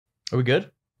Are we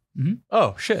good? Mm-hmm.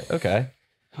 Oh, shit. Okay.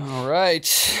 All right.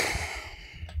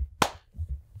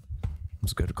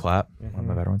 It's good to clap. One of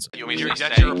my better ones. You want me to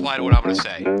that's your reply to what I'm going to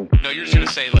say. No, you're just going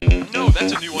to say, like, no,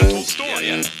 that's a new Untold story.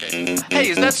 Yeah, okay. Hey,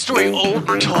 is that story old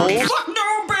or told? Fuck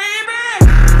no, baby!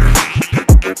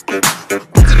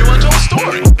 It's a new Untold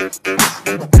story.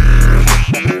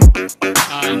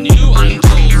 A new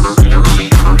Untold story.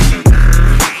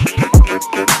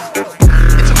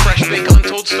 It's a fresh baked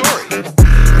Untold story.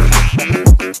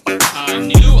 A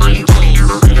new Untold story.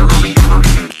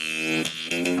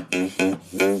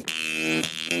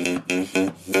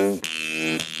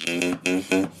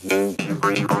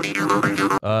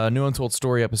 New Untold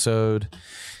Story episode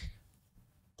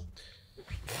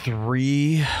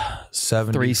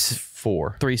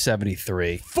 374.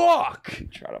 373. Fuck!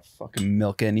 Try to fucking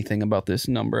milk anything about this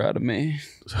number out of me.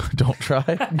 Don't try.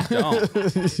 Don't.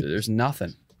 There's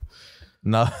nothing.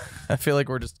 No, I feel like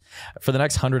we're just, for the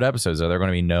next 100 episodes, are there going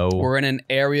to be no... We're in an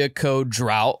area code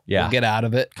drought. Yeah. We'll get out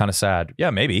of it. Kind of sad.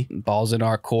 Yeah, maybe. Balls in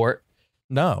our court.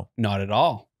 No. Not at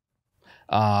all.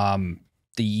 The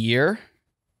year...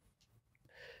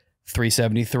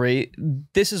 373.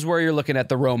 This is where you're looking at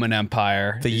the Roman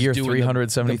Empire. The year doing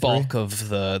 373? The bulk of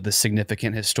the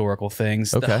significant historical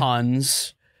things. Okay. The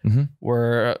Huns Mm-hmm.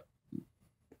 were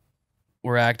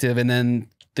active, and then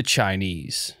the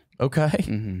Chinese. Okay.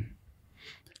 Mm-hmm.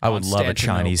 I would love a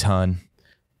Chinese Hun.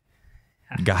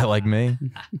 Guy like me.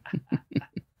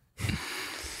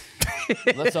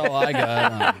 That's all I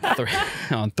got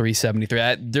on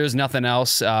 373. There's nothing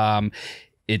else.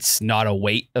 It's not a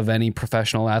weight of any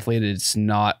professional athlete. It's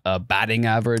not a batting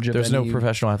average of There's no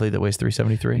professional athlete that weighs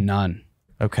 373? None.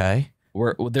 Okay.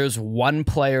 There's one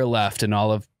player left in all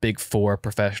of Big Four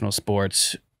professional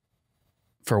sports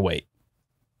for weight.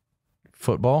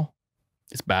 Football?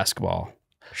 It's basketball.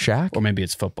 Shaq? Or maybe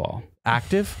it's football.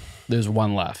 Active? There's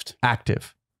one left.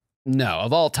 Active. No,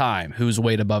 of all time, who's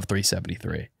weight above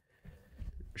 373?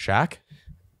 Shaq?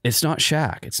 It's not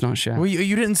Shaq. It's not Shaq. Well,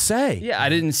 you didn't say. Yeah, I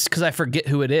didn't, because I forget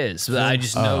who it is. I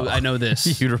just know, I know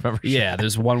this. You remember Shaq. Yeah,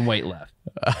 there's one weight left.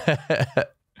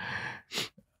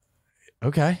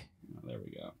 Okay. Oh, there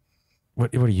we go.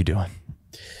 What are you doing?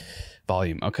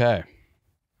 Volume. Okay.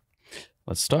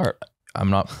 Let's start. I'm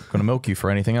not going to milk you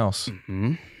for anything else.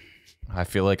 Mm-hmm. I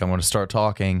feel like I'm going to start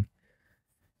talking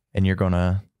and you're going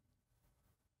to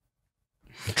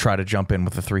try to jump in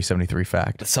with a 373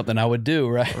 fact. That's something I would do,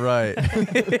 right? Right.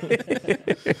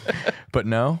 But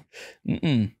no?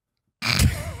 Mm-mm.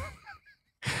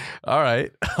 All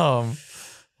right.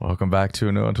 Welcome back to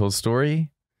a New Untold Story.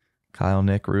 Kyle,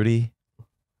 Nick, Rudy.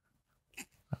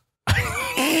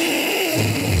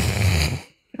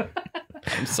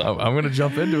 I'm sorry. I'm going to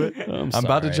jump into it. I'm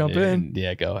about to jump in.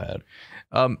 Yeah, go ahead.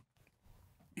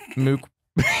 Mook.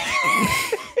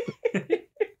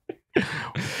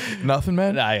 Nothing,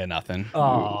 man? I got nothing.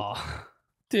 Oh,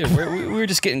 Dude, we were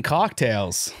just getting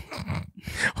cocktails.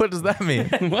 What does that mean?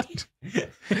 What?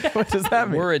 What does that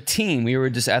mean? We're a team. We were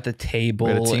just at the table.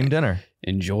 We had a team dinner.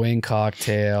 Enjoying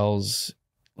cocktails,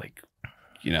 like,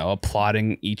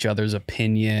 applauding each other's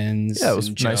opinions. Yeah, it was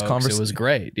and nice jokes. conversation. It was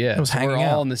great. Yeah, It was hanging we're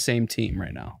out. all on the same team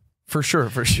right now. For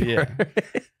sure. Yeah.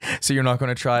 So you're not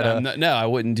going to try to... No, I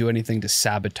wouldn't do anything to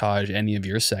sabotage any of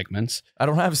your segments. I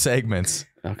don't have segments.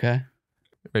 Okay.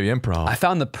 Maybe improv. I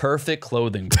found the perfect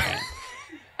clothing brand.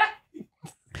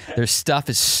 Their stuff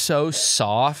is so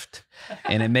soft,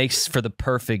 and it makes for the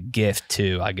perfect gift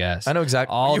too, I guess. I know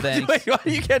exactly.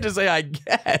 You can't just say, I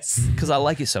guess. Because I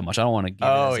like it so much. I don't want to give it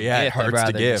Oh, as a yeah. It gift. I'd hurts to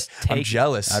rather give. just I'm take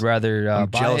jealous. it. I'd rather I'm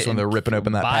buy jealous it when they're and ripping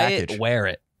open that buy package. it, wear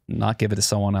it, not give it to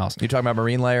someone else. You talking about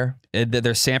Marine Layer?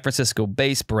 They're San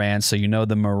Francisco-based brand, so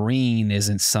the Marine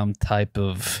isn't some type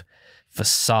of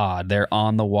facade. They're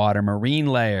on the water. Marine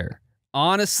Layer.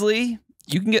 Honestly,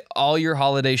 you can get all your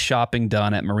holiday shopping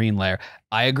done at Marine Layer.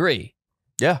 I agree.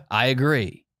 Yeah. I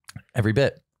agree. Every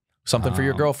bit. Something for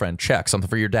your girlfriend. Check. Something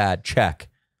for your dad. Check.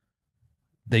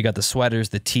 They got the sweaters,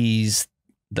 the tees,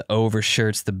 the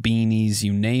overshirts, the beanies,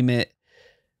 you name it.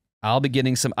 I'll be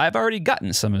getting some. I've already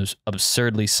gotten some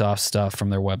absurdly soft stuff from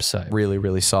their website. Really,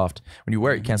 really soft. When you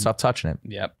wear it, you can't stop touching it.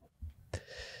 Yep.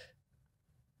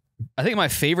 I think my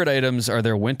favorite items are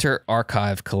their winter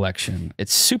archive collection.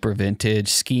 It's super vintage,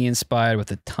 ski inspired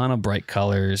with a ton of bright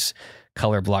colors,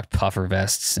 color blocked puffer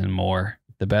vests, and more.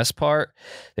 The best part,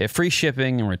 they have free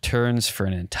shipping and returns for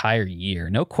an entire year.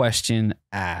 No question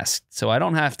asked. So I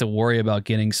don't have to worry about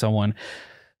getting someone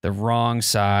the wrong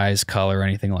size, color, or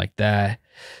anything like that.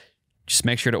 Just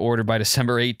make sure to order by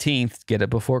December 18th. Get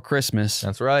it before Christmas.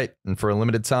 That's right. And for a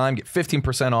limited time, get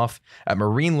 15% off at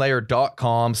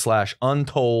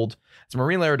marinelayer.com/untold. It's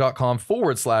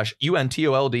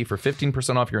marinelayer.com/UNTOLD for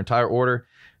 15% off your entire order.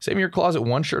 Save in your closet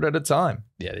one shirt at a time.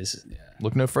 Yeah, this is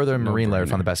Look no further than Marine Layer to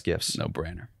find the best gifts. no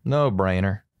brainer. No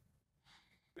brainer.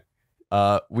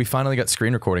 We finally got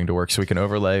screen recording to work so we can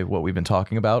overlay what we've been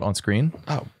talking about on screen.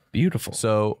 Oh, beautiful.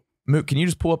 So, Moot, can you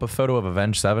just pull up a photo of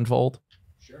Avenged Sevenfold?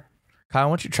 Sure. Kyle, I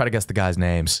want you to try to guess the guy's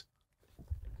names.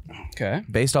 Okay.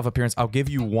 Based off appearance, I'll give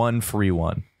you one free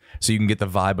one so you can get the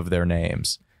vibe of their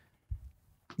names.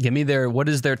 Give me what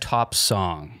is their top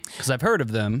song? Because I've heard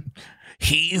of them.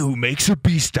 He who makes a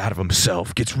beast out of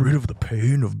himself gets rid of the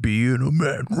pain of being a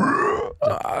man.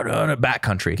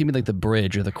 Backcountry. Give me like the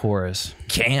bridge or the chorus.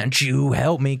 Can't you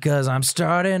help me because I'm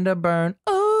starting to burn?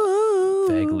 Oh.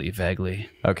 Vaguely.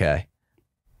 Okay.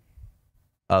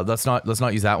 Let's not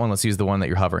use that one. Let's use the one that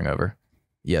you're hovering over.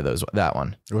 Yeah, that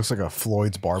one. It looks like a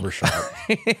Floyd's barbershop.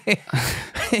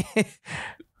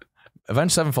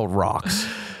 Avenged Sevenfold rocks,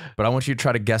 but I want you to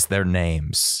try to guess their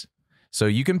names. So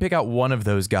you can pick out one of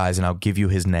those guys and I'll give you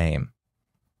his name.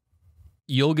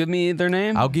 You'll give me their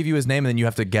name? I'll give you his name and then you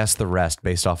have to guess the rest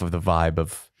based off of the vibe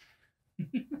of...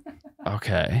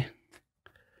 Okay.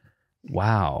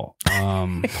 Wow.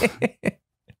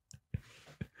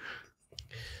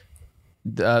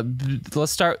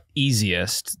 Let's start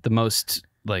easiest, the most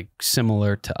like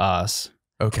similar to us.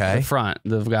 Okay. The front,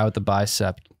 the guy with the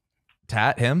bicep.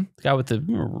 Tat him? The guy with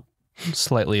the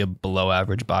slightly below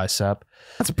average bicep.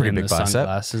 That's a pretty and big the bicep.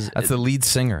 Sunglasses. That's the lead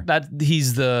singer.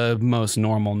 He's the most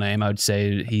normal name. I would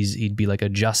say he'd be like a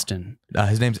Justin.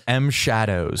 His name's M.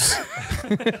 Shadows.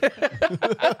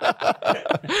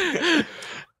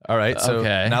 All right. So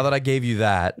Okay. now that I gave you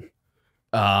that,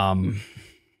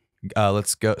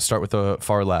 let's go start with the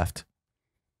far left.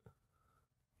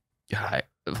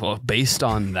 Well, based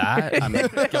on that, I'm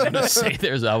gonna say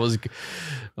I was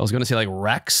gonna say like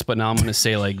Rex, but now I'm gonna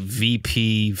say like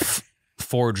VP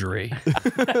forgery.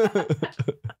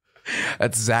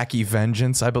 That's Zachy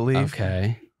Vengeance, I believe.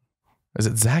 Okay. Is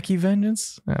it Zachy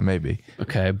Vengeance? Yeah, maybe.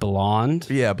 Okay, blonde.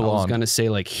 Yeah, I was blonde. gonna say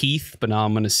like Heath, but now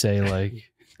I'm gonna say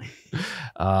like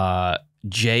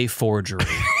J forgery.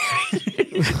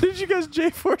 Did you guys J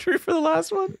forgery for the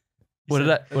last one? What did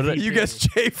I? You guys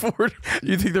J forgery?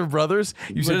 You think they're brothers?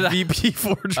 You said VP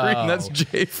forgery, and that's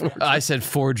J forgery. I said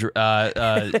forgery.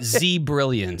 Z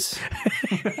brilliance.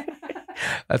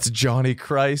 That's Johnny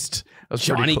Christ. That's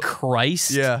Johnny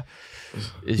Christ. Yeah,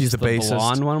 Is he's just the bassist.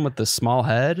 blonde one with the small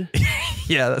head.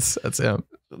 yeah, that's him.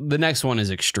 The next one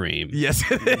is extreme. Yes,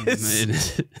 it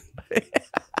is.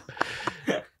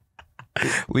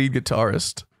 Lead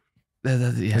guitarist.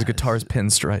 His guitar's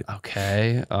pinstripe.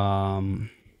 Okay.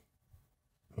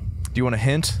 Do you want a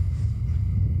hint?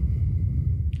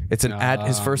 It's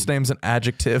his first name's an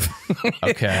adjective.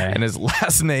 Okay. And his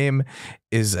last name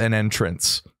is an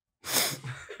entrance.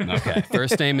 Okay.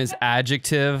 First name is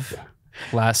adjective.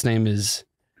 Last name is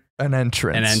an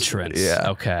entrance. An entrance.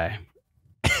 Yeah. Okay.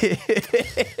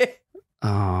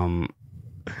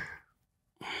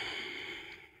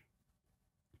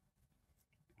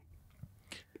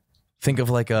 Think of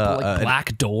like a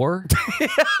black door.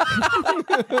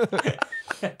 Okay.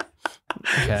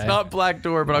 It's not Black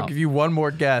Door, but I'll give you one more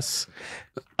guess.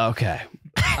 Okay.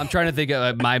 I'm trying to think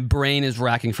of my brain is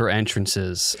racking for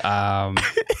entrances.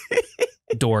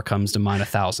 Door comes to mind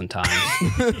 1,000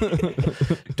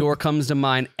 times. Door comes to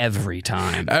mind every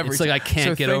time. It's like I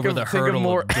can't get over the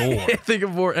hurdle of door. Think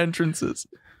of more entrances.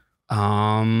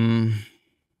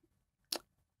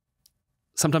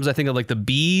 Sometimes I think of like the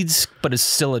beads, but it's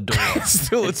still a door. It's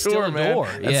still a door, man.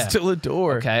 Yeah. It's still a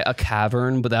door. Okay, a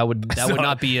cavern, but that would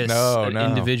not be an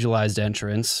individualized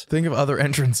entrance. Think of other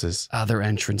entrances. Other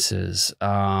entrances.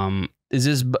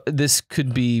 Is this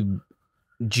could be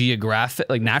geographic,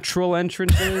 like natural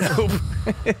entrances?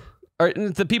 Are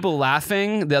the people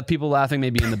laughing? The people laughing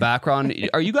maybe in the background.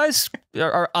 Are you guys?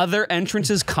 Are other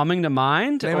entrances coming to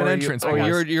mind? Name an entrance. Or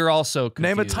you're also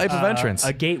confused? Name a type of entrance.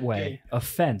 A gateway, a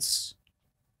fence.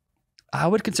 I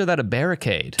would consider that a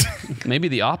barricade. Maybe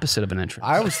the opposite of an entrance.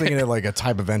 I was thinking of like a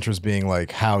type of entrance being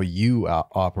like how you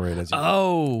operate as.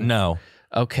 Oh no.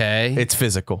 Okay. It's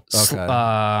physical.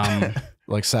 Okay.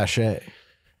 Like sachet.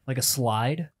 Like a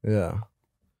slide. Yeah.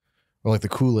 Or like the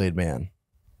Kool-Aid Man.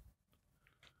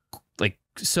 Like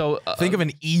so. Think of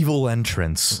an evil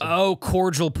entrance. Oh,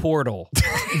 cordial portal.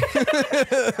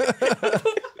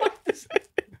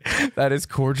 That is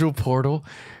cordial portal.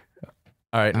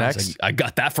 All right, next. Like, I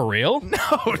got that for real?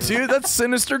 No, dude, that's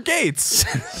Sinister Gates.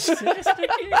 All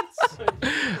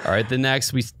right, the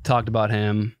next we talked about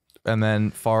him. And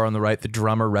then far on the right, the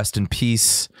drummer, rest in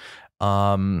peace.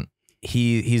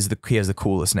 He has the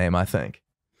coolest name, I think.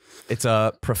 It's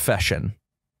a profession.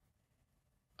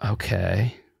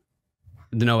 Okay.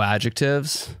 No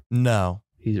adjectives. No,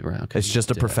 He's okay. it's just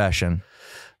a profession.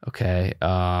 Okay.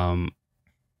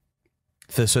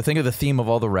 So think of the theme of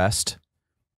all the rest.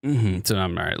 So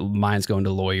I'm all right. Mine's going to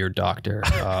lawyer, doctor.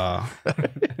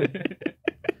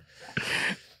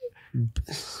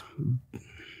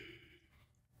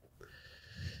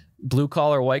 Blue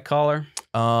collar, white collar,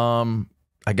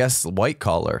 I guess white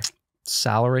collar.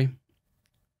 salary,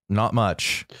 Not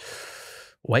much.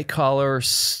 white collar,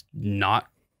 not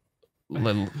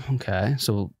little. Okay,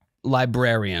 so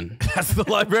librarian. That's the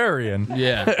librarian.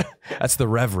 Yeah, That's the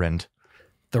reverend.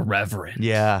 the reverend.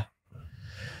 Yeah.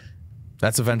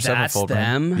 That's Avenged That's Sevenfold.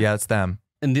 man. them? Yeah, it's them.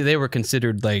 And they were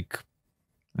considered like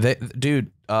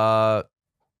Dude,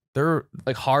 they're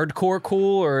hardcore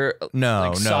cool or no,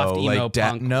 like soft emo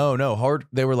punk? no, hard.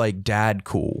 They were like dad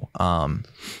cool.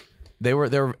 They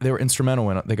were instrumental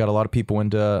in it. They got a lot of people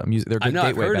into music. They're a I good know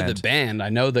I've gateway heard band. of the band. I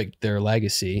know their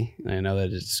legacy. I know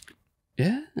that it's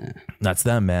That's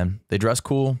them, man. They dress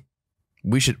cool.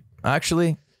 We should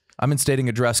actually. I'm instating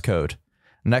a dress code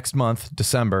next month,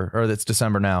 December, or it's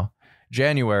December now.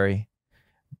 January.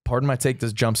 Pardon my take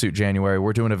this jumpsuit January.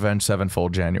 We're doing Avenged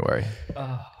Sevenfold January.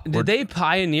 Did they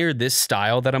pioneer this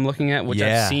style that I'm looking at, which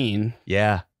Yeah. I've seen?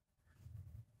 Yeah.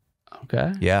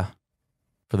 Okay. Yeah.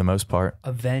 For the most part.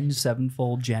 Avenged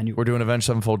Sevenfold January. We're doing Avenged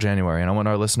Sevenfold January, and I want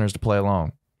our listeners to play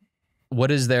along.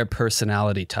 What is their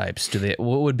personality types?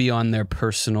 What would be on their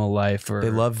personal life or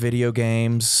They love video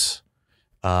games,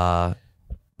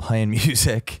 playing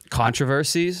music.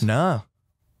 controversies? No.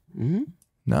 Mhm.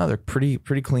 No, they're pretty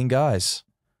clean guys.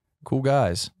 Cool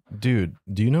guys. Dude,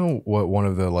 do you know what one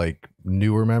of the like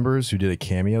newer members who did a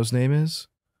cameo's name is?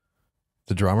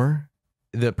 The drummer?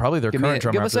 Probably their current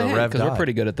drummer give us after a the hint Rev because we're died.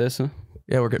 pretty good at this. Huh?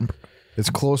 Yeah, we're getting. It's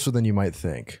closer than you might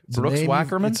think. It's a Brooks name you've-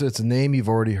 Wackerman? It's a name you've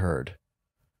already heard.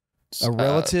 A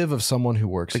relative of someone who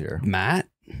works here. Matt.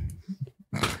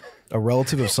 A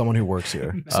relative of someone who works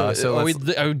here. So are we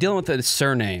dealing with a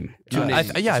surname? Two names. I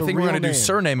It's think a we're real going to do name.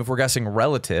 surname if we're guessing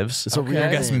relatives. It's a Okay. real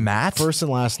Guess name. Matt? First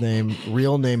and last name,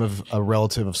 real name of a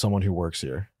relative of someone who works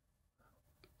here.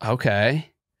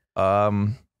 Okay.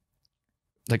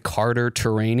 Like Carter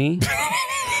Terraini.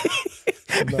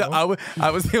 I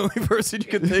was the only person you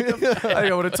could think of.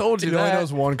 I would have told you He only that.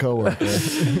 knows one coworker.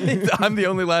 I'm the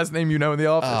only last name you know in the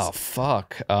Oh office.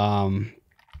 fuck.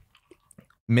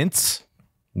 Mintz?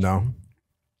 No,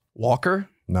 Walker?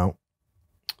 no,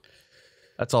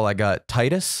 That's all I got.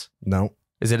 Titus? no,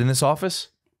 Is it in this office?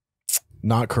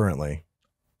 not currently.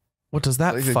 What does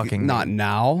that fucking not mean?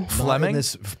 now. Not in Fleming?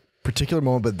 this particular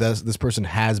moment, but this person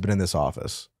has been in this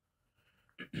office.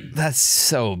 That's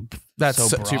so. That's so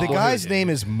so- broad. The guy's name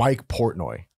is Mike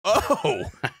Portnoy. Oh,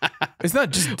 isn't that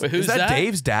just? Wait, who's is that that?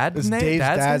 Dave's dad? It's name? Dave's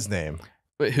Dad's dad's name.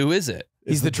 Wait, who is it?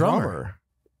 He's It's the drummer.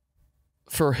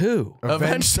 For who?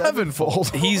 Avenged Sevenfold.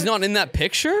 He's not in that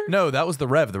picture. No, that was the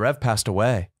Rev. The Rev passed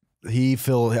away. I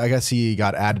guess he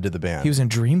got added to the band. He was in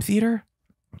Dream Theater.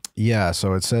 Yeah,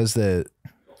 so it says that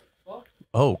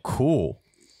Oh, cool.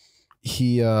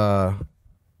 he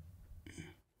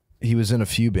was in a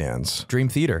few bands. Dream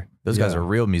Theater. Those guys Yeah. are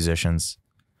real musicians.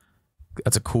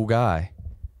 That's a cool guy.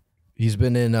 He's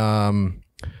been in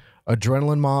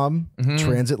Adrenaline Mob, Mhm.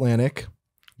 Transatlantic,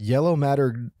 Yellow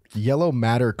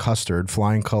Matter Custard,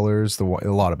 Flying Colors, a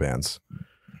lot of bands.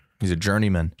 He's a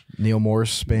journeyman. Neil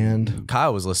Morse band.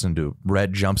 Kyle was listening to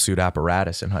Red Jumpsuit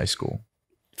Apparatus in high school.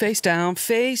 Face down,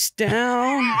 face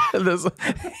down.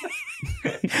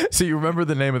 So you remember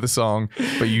the name of the song,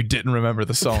 but you didn't remember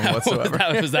the song whatsoever.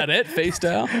 Was that it? Face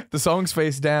down. The song's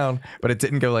face down, but it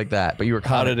didn't go like that. But you were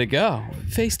How caught. did it go?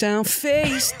 Face down,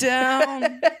 face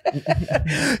down.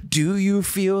 Do you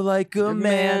feel like a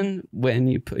man? When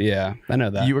you put, yeah, I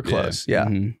know that. You were close, yeah.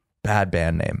 Mhm. Bad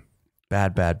band name.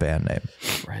 Bad band name.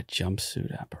 Red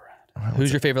jumpsuit apparatus.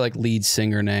 Who's your favorite like lead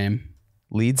singer name?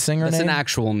 Lead singer That's name? an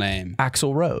actual name.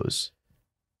 Axl Rose.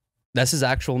 That's his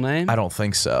actual name. I don't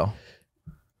think so.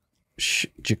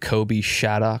 Jacoby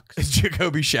Shaddux. It's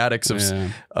Jacoby Shaddix Yeah.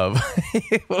 of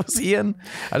what was he in?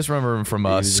 I just remember him from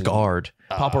was in- Scarred.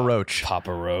 Papa Roach.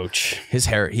 Papa Roach. His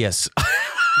hair. He has.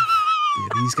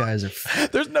 Dude, these guys are.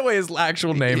 There's no way his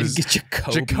actual name is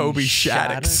Jacoby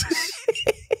Shaddix.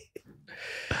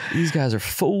 These guys are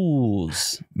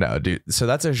fools. No, dude. So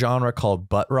that's a genre called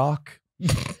butt rock.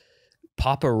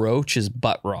 Papa Roach is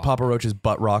butt rock. Papa Roach is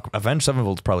butt rock. Avenged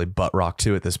Sevenfold's probably butt rock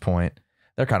too at this point.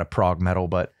 They're kind of prog metal,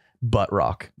 but butt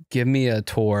rock. Give me a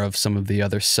tour of some of the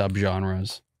other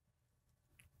subgenres.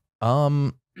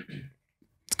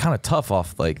 It's kind of tough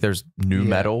off. Like there's new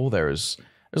metal. There's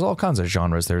all kinds of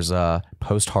genres. There's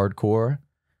post-hardcore.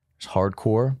 There's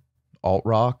hardcore, alt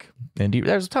rock, indie.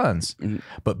 There's tons. Mm.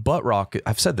 But butt rock.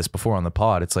 I've said this before on the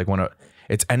pod. It's like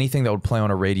It's anything that would play on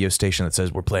a radio station that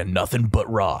says we're playing nothing but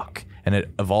rock, and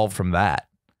it evolved from that.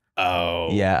 Oh.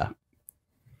 Yeah.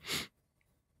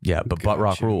 Yeah, but butt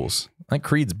rock rules. Like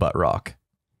Creed's butt rock.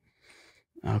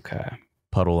 Okay.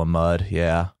 Puddle of Mud,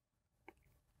 yeah.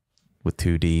 With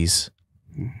 2 Ds.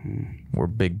 We're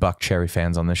big Buck Cherry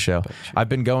fans on this show. I've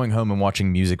been going home and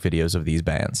watching music videos of these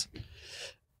bands.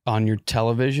 On your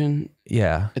television?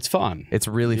 Yeah. It's fun. It's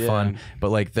really fun.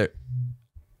 But like the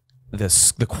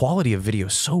quality of video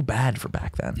is so bad for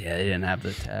back then. Yeah, they didn't have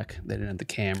the tech. They didn't have the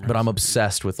camera. But I'm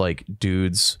obsessed with like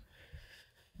dudes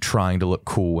trying to look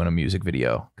cool in a music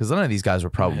video. Because none of these guys were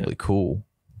probably cool.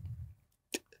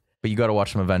 But you got to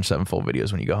watch some Avenged Sevenfold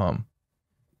videos when you go home.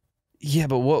 Yeah,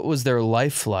 but what was their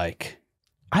life like?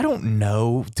 I don't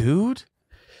know, dude.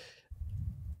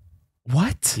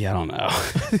 What? Yeah, I don't know.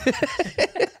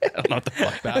 I don't know what the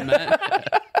fuck that meant.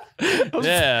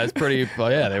 Yeah, it's pretty.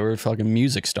 Well, yeah, they were fucking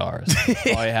music stars.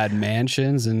 Probably had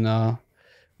mansions and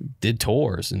did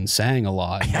tours and sang a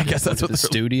lot. I guess that's what the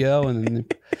studio and then,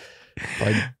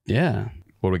 like, yeah.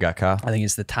 What do we got, Kyle? I think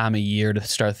it's the time of year to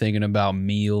start thinking about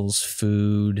meals,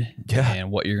 food, and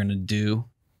what you're gonna do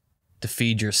to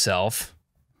feed yourself.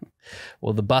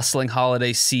 Well, the bustling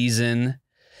holiday season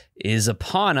is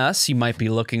upon us. You might be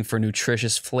looking for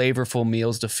nutritious, flavorful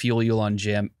meals to fuel you on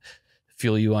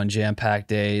jam-packed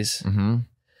days. Mm-hmm.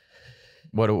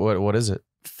 What is it?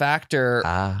 Factor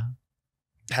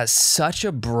has such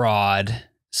a broad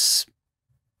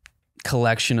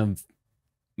collection of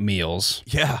meals.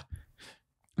 Yeah.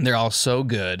 They're all so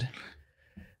good.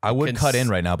 I would cut in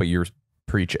right now, but you're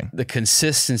preaching. The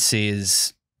consistency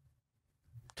is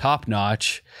top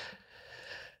notch.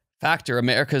 Factor,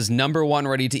 America's #1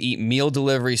 ready-to-eat meal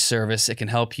delivery service. It can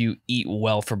help you eat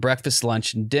well for breakfast,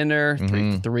 lunch, and dinner.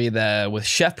 3 for 3 with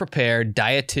chef-prepared,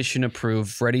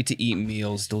 dietitian-approved, ready-to-eat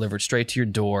meals delivered straight to your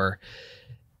door.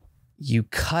 You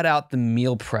cut out the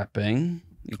meal prepping.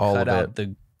 You All cut of out it.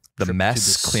 the The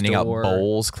mess, to the cleaning out store.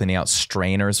 bowls, cleaning out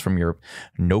strainers from your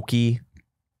gnocchi.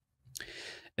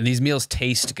 And these meals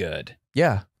taste good.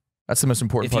 Yeah. That's the most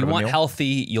important If part you of a want meal.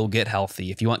 healthy, you'll get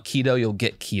healthy. If you want keto, you'll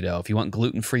get keto. If you want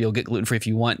gluten-free, you'll get gluten-free. If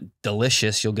you want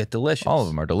delicious, you'll get delicious. All of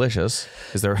them are delicious.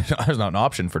 Is there's not an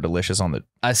option for delicious on the...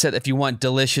 I said if you want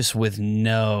delicious with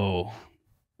no,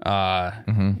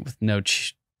 with no,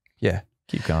 Yeah,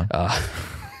 keep going.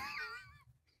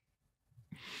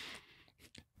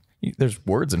 There's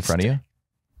words in front of you.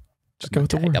 Just go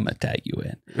with the word. I'm gonna tag you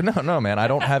in. No, man. I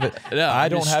don't have it. I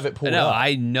don't have it pulled up.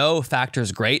 I know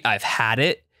Factor's great. I've had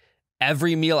it.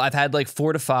 Every meal I've had like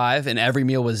 4 to 5, and every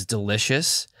meal was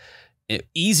delicious,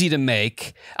 easy to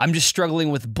make. I'm just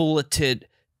struggling with bulleted,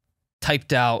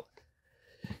 typed out.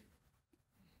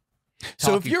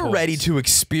 So if talking you're points. ready to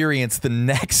experience the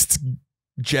next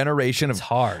generation of... It's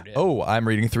hard. Yeah. Oh, I'm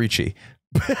reading 3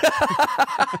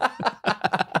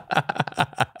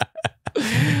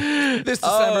 This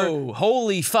December... Oh,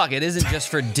 holy fuck. It isn't just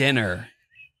for dinner.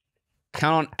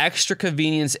 Count on extra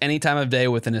convenience any time of day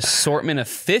with an assortment of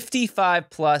 55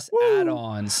 plus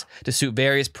add-ons to suit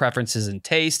various preferences and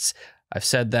tastes. I've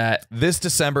said that. This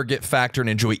December, get Factor and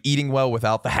enjoy eating well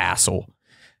without the hassle.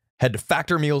 Head to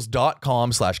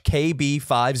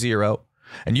factormeals.com/KB50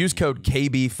 and use code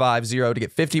KB50 to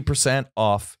get 50%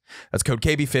 off. That's code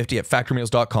KB50 at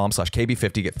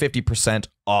factormeals.com/KB50 to get 50%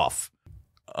 off.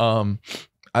 I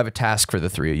have a task for the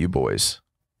 3 of you boys.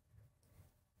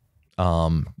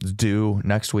 Due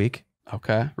next week.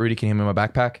 Okay. Rudy, can you hand me my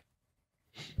backpack?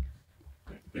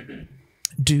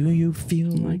 Do you feel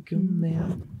like a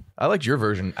man? I liked your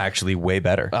version actually way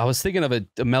better. I was thinking of a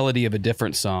melody of a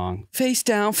different song. Face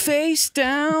down, face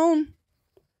down.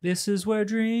 This is where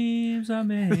dreams are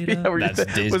made Yeah, of. were you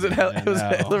That's th- was it Disney. was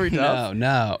it Hillary Duff?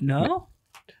 No. No?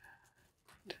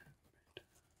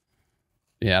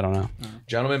 Yeah, I don't know.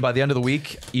 Gentlemen, by the end of the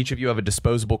week, each of you have a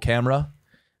disposable camera.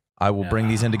 I will bring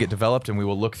these in to get developed, and we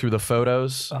will look through the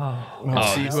photos and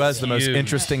see who has the most huge.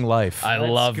 interesting life. I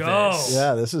Let's love go. this.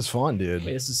 Yeah, this is fun, dude.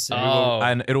 This is sick.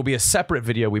 And it'll be a separate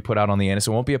video we put out on the end,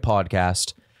 so it won't be a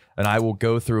podcast. And I will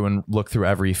go through and look through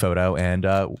every photo, and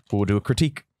we'll do a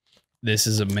critique. This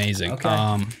is amazing.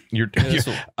 Okay.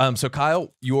 So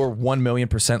Kyle, you're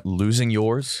 1,000,000% losing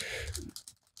yours.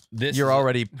 You're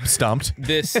already stumped.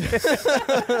 This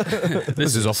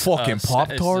This is a fucking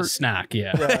Pop-Tart. It's a snack,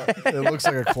 yeah. It looks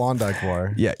like a Klondike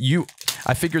bar. Yeah,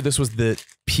 I figured this was the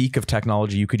peak of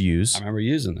technology you could use. I remember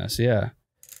using this, yeah.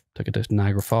 Took it to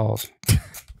Niagara Falls.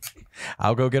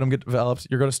 I'll go get them developed.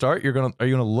 You're gonna start. Are you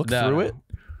gonna look through it?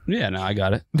 Yeah, no, I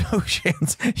got it. No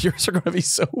chance. Yours are gonna be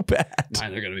so bad.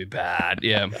 Mine are gonna be bad.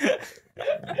 Yeah.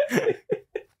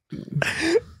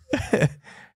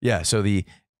 Yeah. So the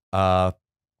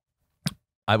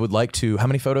I would like to. How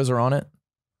many photos are on it?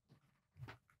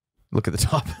 Look at the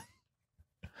top.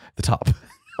 The top.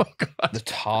 Oh God. The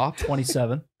top.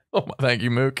 27. Oh my, thank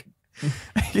you, Mook.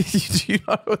 You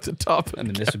know what the top? And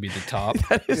then this would be the top.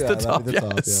 That is the that'd top. be the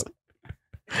top, Yes.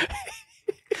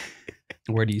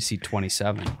 Where do you see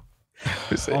 27?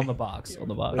 On the box. On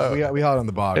the box. Oh. We had it on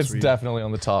the box. It's definitely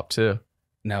on the top too.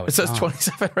 No, It it's says not.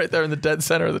 27 right there in the dead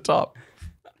center of the top.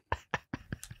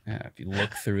 Yeah, if you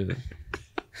look through the.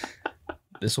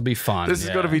 This will be fun. This is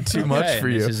going to be too much for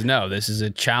you. This is a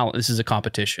challenge. This is a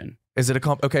competition. Is it a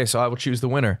comp? Okay, so I will choose the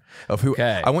winner of who.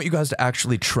 Okay. I want you guys to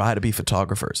actually try to be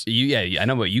photographers. I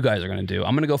know what you guys are going to do.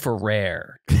 I'm going to go for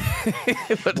rare.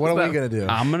 What are we gonna do?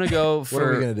 I'm going to go for. What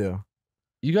are we gonna do?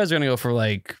 You guys are going to go for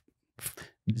like.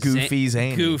 Goofy,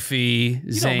 zany. Goofy,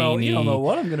 You zany. don't know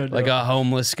what I'm going to do. Like a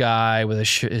homeless guy with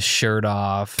his shirt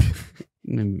off.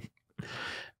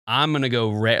 I'm going to go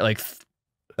rare. Like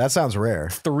That sounds rare.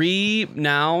 3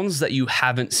 nouns that you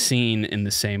haven't seen in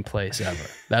the same place ever.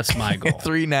 That's my goal.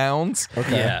 3 nouns.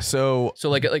 Okay. Yeah. So So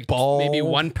like Ball. maybe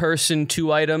 1 person,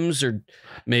 2 items, or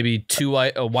maybe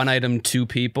 1 item, 2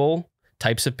 people,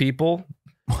 types of people.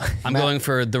 I'm going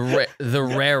for the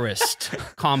rarest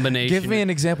combination. give me an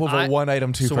example of a 1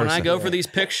 item 2 So person. when I go for these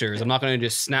pictures, I'm not going to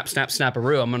just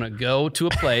snap-a-roo. I'm going to go to a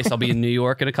place. I'll be in New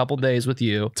York in a couple days with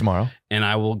you, tomorrow. and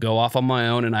I will go off on my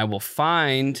own, and I will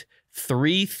find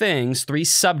 3 things, 3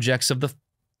 subjects of the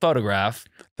photograph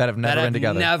That have never been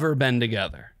together. never been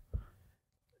together.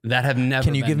 That have never.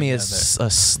 Can you been give me together.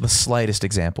 the slightest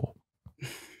example?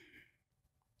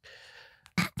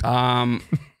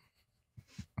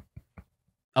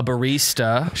 A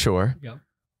barista, Sure.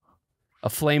 a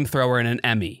flamethrower, and an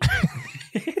Emmy.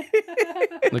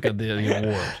 Look at the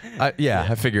award. Yeah,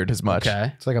 I figured as much.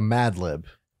 Okay, It's like a Mad Lib.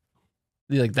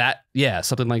 like that. Yeah,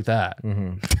 something like that.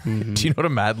 Mm-hmm. Mhm. Do you know what a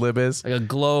Mad Lib is? Like a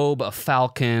globe, a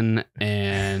falcon,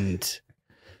 and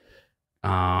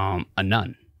a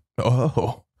nun.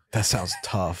 Oh, That sounds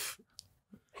tough.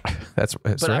 that's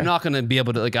But I'm not going to be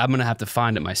able to. Like, I'm going to have to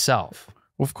find it myself.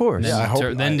 Well, of course. Then, Yeah, I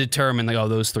hope- then determine like, oh,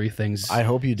 those 3 things. I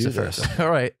hope you do Suffice. this. All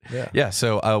right. Yeah. Yeah.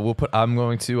 So I'm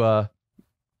going to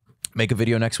make a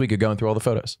video next week of going through all the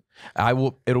photos.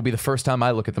 It'll be the first time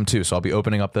I look at them too. So I'll be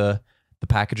opening up the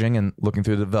packaging and looking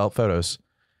through the developed photos.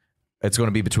 It's going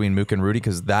to be between Mook and Rudy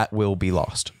because that will be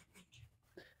lost.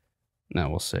 No,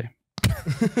 we'll see.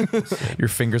 Your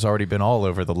finger's already been all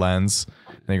over the lens.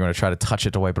 And you're going to try to touch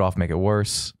it to wipe it off, make it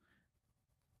worse.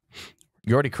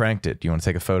 You already cranked it. Do you want to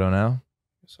take a photo now?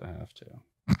 Yes, I have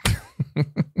to.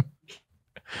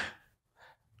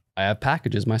 I have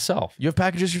packages myself. You have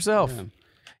packages yourself. Yeah.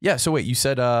 Yeah. So wait, you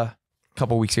said a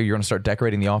couple weeks ago you're going to start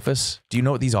decorating the office. Do you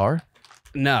know what these are?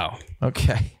 No.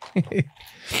 Okay.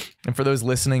 And for those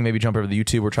listening, maybe jump over to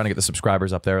YouTube. We're trying to get the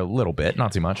subscribers up there a little bit,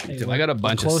 not too much. Dude, I got a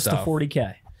bunch of Close to stuff.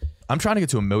 40K. I'm trying to get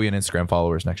to 1 million Instagram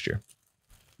followers next year.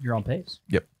 You're on pace.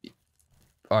 Yep.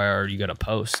 Or you got to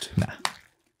post. Nah.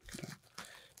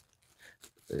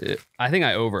 I think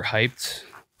I overhyped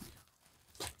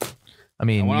I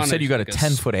mean, I went you on said you got a like a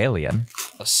 10-foot alien.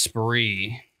 a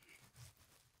spree,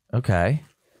 Okay.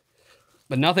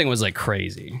 but nothing was like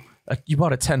crazy. You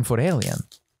bought a 10-foot alien.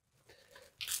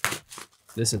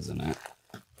 This isn't it.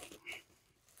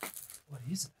 What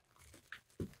is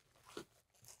it?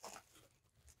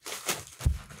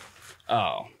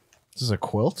 Oh, This is a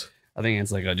quilt? I think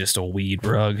it's like just a weed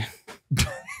rug.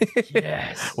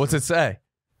 Yes. What's it say?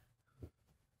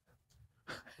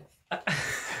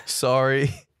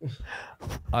 Sorry.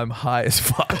 I'm high as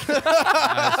fuck.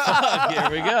 Here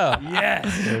we go.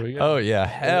 Yes. Here we go. Oh, yeah.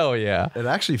 Hell yeah. It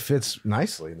actually fits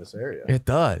nicely in this area. It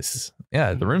does.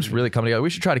 Yeah, the room's really coming together. We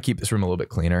should try to keep this room a little bit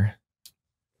cleaner.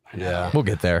 Yeah. We'll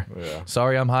get there. Yeah.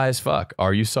 Sorry, I'm high as fuck.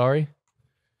 Are you sorry?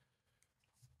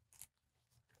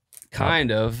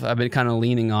 Kind of. I've been kind of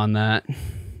leaning on that.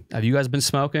 Have you guys been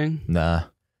smoking? Nah.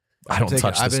 I don't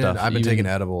touch this stuff. I've been You- taking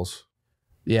edibles.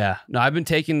 Yeah. No, I've been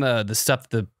taking the stuff,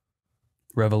 the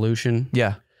Revolution.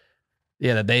 Yeah.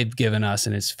 Yeah, that they've given us,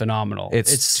 and it's phenomenal.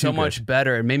 It's so too much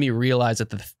better. It made me realize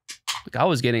that like I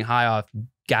was getting high off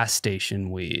gas station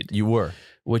weed, You were.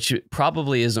 which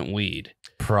probably isn't weed.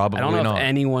 Probably I don't know not. if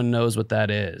anyone knows what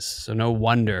that is. So no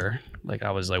wonder, like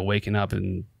I was like waking up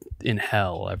in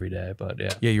hell every day. But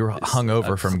yeah, Yeah, you were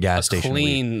hungover from gas station weed.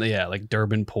 clean, yeah, like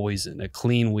Durban poison. A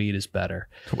clean weed is better.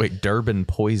 Wait, Durban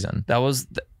poison. That was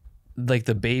like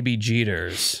the Baby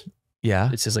Jeters.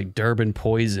 Yeah. It says like Durban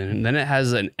poison, and then it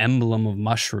has an emblem of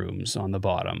mushrooms on the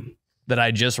bottom that I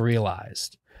just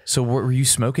realized So what were you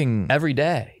smoking? every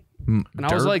day. And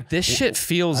I was like, this shit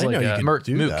feels I like know you a, can Mert,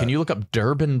 do Mook, that. can you look up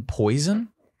Durban poison?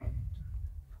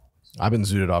 I've been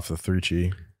zooted off the 3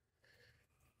 chi.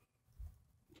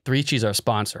 Three Cheese our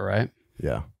sponsor, right?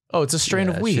 Yeah. Oh, it's a strain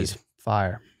Yeah, of it's weed. just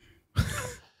fire.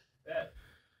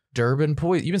 Durban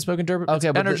poison. You've been smoking Durban. Okay,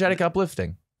 It's but energetic,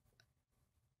 uplifting.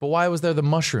 But why was there the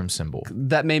mushroom symbol?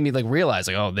 That made me like realize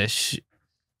like, oh, this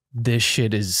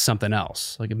shit is something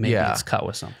else. Like maybe Yeah. it's cut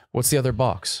with something. What's the other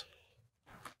box?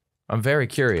 I'm very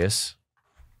curious.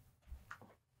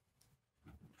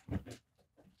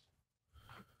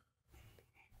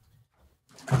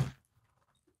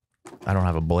 I don't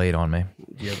have a blade on me.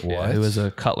 Yeah, it was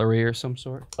a cutlery or some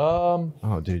sort. Oh,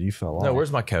 dude, you fell off. No,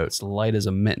 where's my coat? It's light as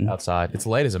a mitten. Outside. It's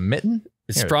light as a mitten?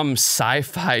 It's Here. from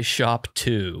Sci-Fi Shop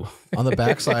 2. On the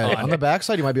backside. On the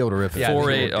backside, you might be able to rip it. Yeah, There's a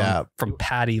 4-8 little gap. from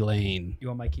Patty Lane. You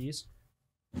want my keys?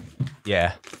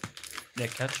 Yeah.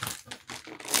 Nick, catch.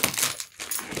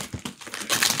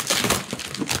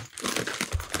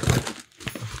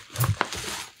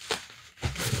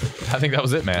 I think that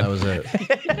was it, man. That was it.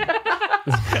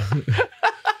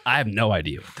 I have no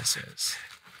idea what this is.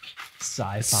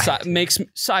 Sci-fi.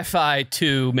 Sci-Fi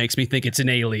 2 makes me think it's an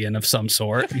alien of some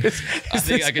sort. I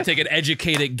think I could take an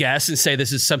educated guess and say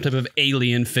this is some type of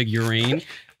alien figurine.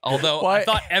 Although Why- I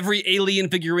thought every alien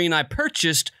figurine I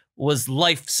purchased was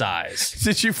life size.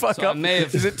 Did you fuck So I up? may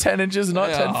have- Is it 10 inches,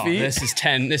 not 10 Oh, feet? This is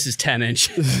 10 inches. This is 10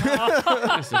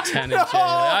 inches.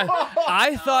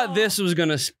 I thought this was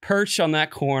gonna perch on that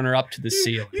corner up to the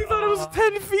ceiling. You thought it was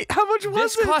 10 feet? How much was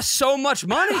This it? costs so much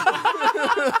money.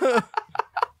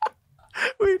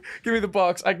 Wait, give me the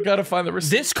box. I gotta find the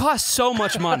receipt. This costs so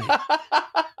much money.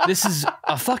 This is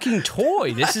a fucking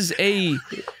toy. This is a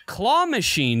claw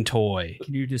machine toy.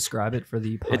 Can you describe it for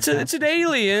the podcast? It's an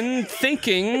alien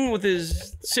thinking with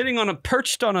his sitting on a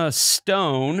perched on a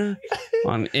stone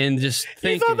and just You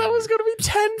thinking. thought that was gonna be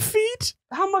 10 feet?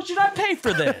 How much did I pay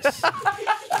for this?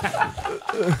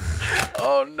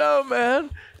 Oh no, man.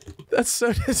 That's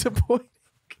so disappointing.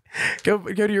 Go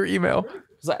to your email.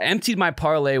 'Cause I emptied my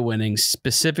parlay winnings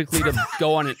specifically to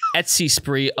go on an Etsy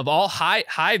spree of all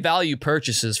high value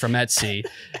purchases from Etsy,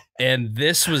 and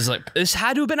this had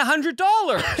to have been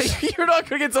 $100. You're not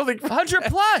gonna get something. 100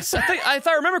 plus. I think if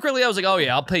I remember correctly, I was like, oh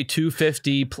yeah, I'll pay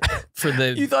 $250 for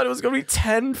the. You thought it was gonna be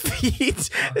 10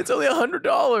 feet. It's only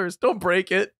 $100. Don't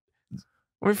break it.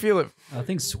 Let me feel it. I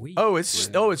think sweet. Oh, it's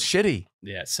shitty.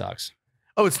 Yeah, it sucks.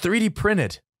 Oh, it's 3D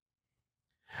printed.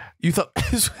 You thought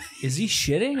Is he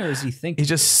shitting or is he thinking? he's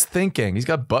just thinking. He's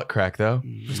got butt crack though.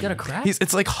 He's got a crack.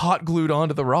 It's like hot glued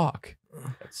onto the rock.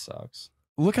 That sucks.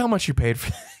 Look how much you paid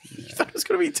for that. You thought it was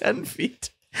gonna be 10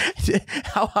 feet.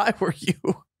 How high were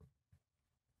you?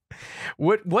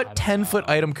 What 10-foot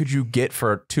item could you get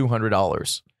for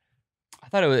 $200? I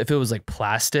thought if it was like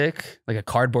plastic, like a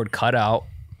cardboard cutout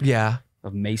Yeah.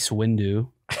 of Mace Windu.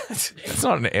 It's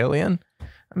not an alien.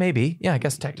 Maybe. Yeah, I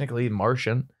guess technically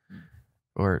Martian.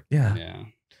 Or yeah. Yeah.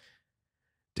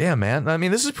 Damn, man. I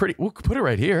mean, this is pretty. We'll put it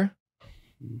right here.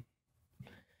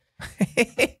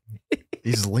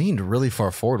 He's leaned really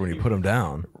far forward when you put him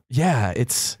down. Yeah,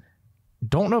 it's.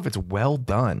 Don't know if it's well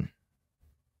done.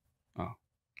 Oh.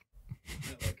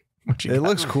 What you It got?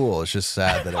 looks cool. It's just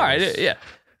sad that it All right. was- Yeah.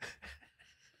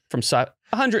 From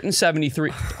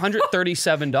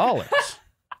 $137.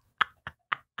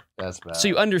 That's bad. So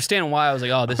you understand why I was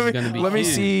like, oh, this is going to be. Let me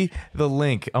huge. see the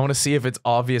link. I want to see if it's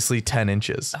obviously 10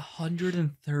 inches.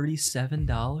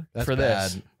 $137. That's for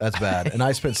bad. this. That's bad. And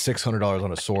I spent $600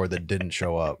 on a sword that didn't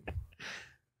show up.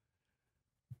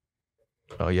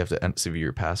 Oh, you have to enter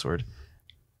your password.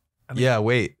 Yeah,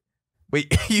 wait.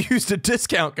 You used a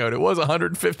discount code. It was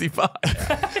 155.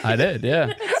 I did,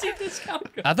 yeah.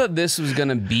 I thought this was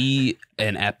gonna be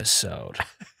an episode,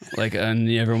 like, and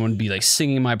everyone would be like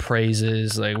singing my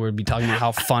praises, like we'd be talking about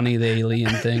how funny the alien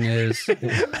thing is.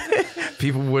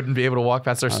 People wouldn't be able to walk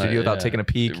past our studio without yeah. taking a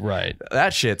peek. Right.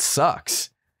 That shit sucks.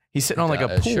 He's sitting on like a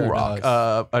It pool sure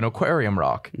rock, an aquarium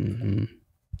rock. Mm-hmm.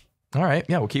 All right,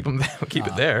 yeah, we'll keep him. We'll keep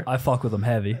it there. I fuck with him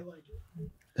heavy.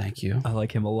 Thank you. I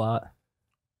like him a lot.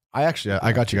 I got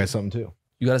you guys something too.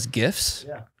 You got us gifts?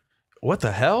 Yeah. What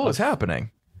the hell is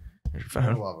happening? Here's your I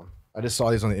phone. love them. I just saw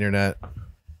these on the internet.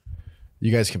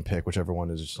 You guys can pick whichever one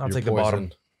is. I'll your take the bottom.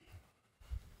 poison.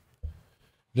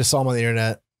 Just saw them on the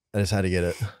internet. I just had to get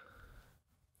it.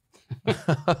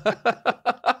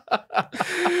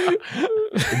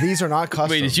 These are not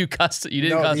custom. Wait, did you custom? You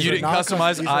didn't No, custom. these You are didn't not customize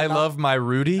custom. These are I not- love my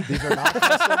Rudy? These are not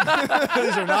custom.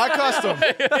 These are not custom.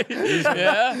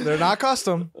 Yeah. They're not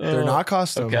custom. They're not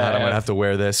custom. Okay. God, I'm gonna have to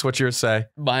wear this. What's yours say?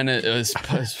 Mine was Little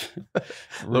bit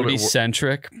Rudy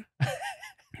centric.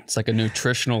 It's like a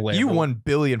nutritional label. You 1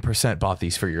 billion% bought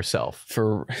these for yourself.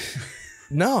 for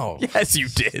No. Yes, you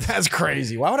did. That's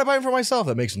crazy. Why would I buy it for myself?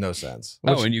 That makes no sense.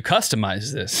 Oh, and you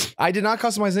customize this. I did not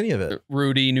customize any of it.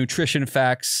 Rudy, nutrition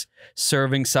facts,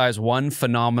 serving size 1,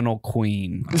 phenomenal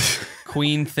queen.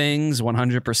 Queen things,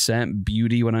 100%.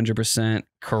 Beauty, 100%.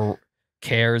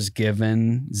 Cares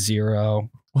given, 0.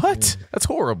 What? That's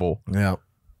horrible. Yeah.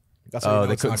 That's how you Oh, know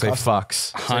they it's couldn't not say custom.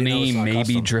 fucks. how you know Honey, it's not maybe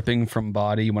custom. dripping from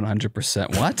body,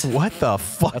 100%. What? What the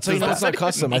fuck? That's how you know does it's not that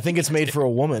custom. mean? I think it's made for a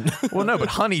woman. Well, no, but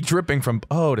honey dripping from.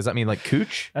 Oh, does that mean like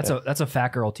cooch? That's a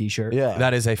fat girl T-shirt. Yeah.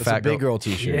 That is a It's fat a big girl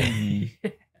t-shirt.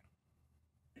 Yeah.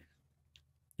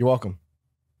 You're welcome.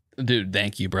 Dude,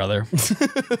 thank you, brother.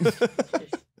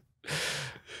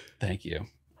 Thank you.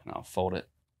 And I'll fold it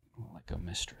like a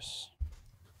mistress.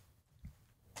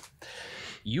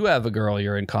 You have a girl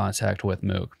you're in contact with,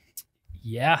 Mook.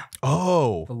 Yeah,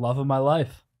 Oh, the love of my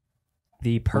life,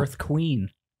 the Perth Queen.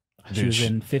 She was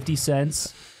in 50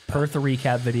 Cent's Perth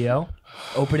recap video,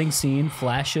 opening scene,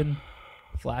 flashing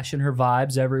her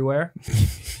vibes everywhere,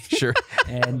 sure,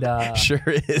 and sure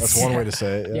is. That's one way to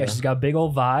say it. yeah, she's got big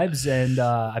old vibes, and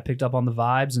I picked up on the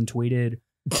vibes and tweeted,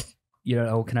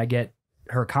 can I get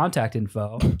her contact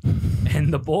info?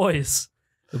 And the boys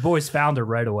found her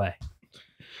right away.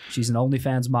 She's an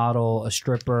OnlyFans model, a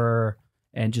stripper,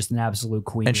 and just an absolute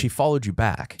queen. And she followed you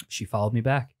back. She followed me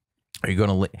back. Are you going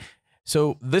to?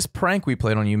 So this prank we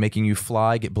played on you, making you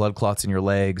fly, get blood clots in your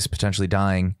legs, potentially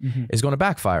dying, is going to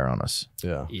backfire on us.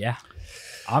 Yeah. Yeah,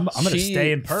 I'm gonna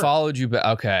stay in Perth. Followed you back.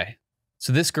 Okay,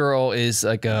 so this girl is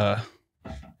like a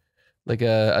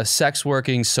sex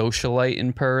working socialite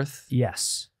in Perth.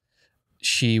 Yes.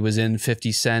 She was in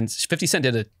 50 Cent. 50 Cent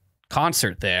did a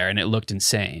concert there, and it looked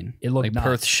insane. It looked like nuts.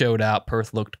 Perth showed out.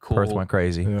 Perth looked cool. Perth went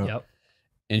crazy. Yeah. Yep.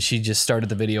 And she just started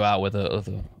the video out with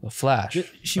a flash.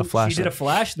 She flashlight. did a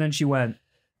flash, and then she went.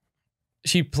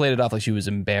 She played it off like she was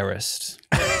embarrassed.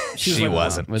 She like,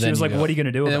 wasn't. But She then was you like, go- "What are you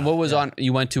gonna do?" And then about what was it? on?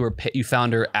 You went to her. You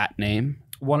found her at name.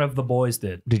 One of the boys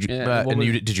did. Did you? Yeah, what and was-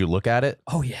 you did you look at it?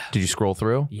 Oh yeah. Did you scroll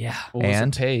through? Yeah. What was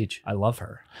And? the page? I love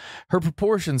her. Her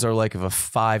proportions are like of a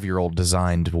 5-year-old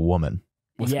designed woman.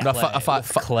 With Yeah. No, clay.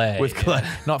 With clay. With clay.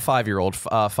 Not 5-year-old,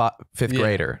 fifth Yeah.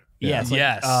 grader. Yeah. It's like,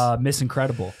 Yes. Miss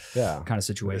Incredible Yeah. kind of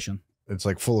situation. It's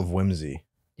like full of whimsy.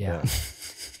 Yeah.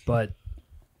 But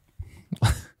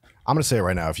I'm going to say it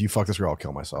right now. If you fuck this girl, I'll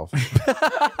kill myself.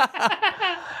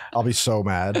 I'll be so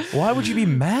mad. Why would you be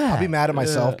mad? I'll be mad at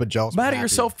myself, but jealous. but Mad at happy.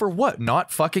 yourself for what? Not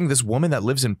fucking this woman that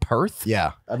lives in Perth?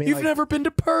 Yeah. I mean, You've like, never been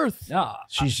to Perth. no,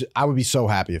 I would be so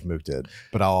happy if Mook did,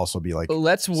 but I'll also be like,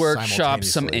 Let's workshop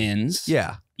some Simultaneously. ins.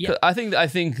 Yeah. Yeah. I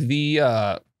think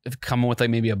the if coming with like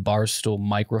maybe a Barstool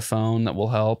microphone that will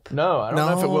help. No, I don't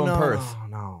know if it will in Perth.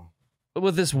 No. But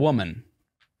with this woman,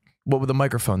 What would the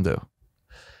microphone do?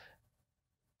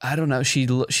 I don't know.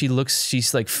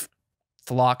 She's like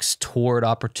flocks toward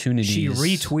opportunities. she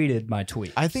retweeted my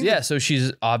tweet. I think. Yeah, so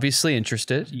she's obviously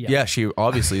interested. Yeah, she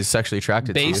obviously is sexually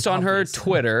attracted Based to you. on her Obviously.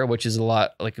 Twitter, which is a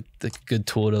lot like a good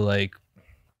tool to like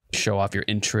show off your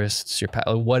interests, like,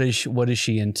 what is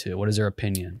she into? What is her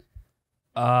opinion?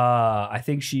 I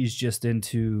think she's just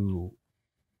into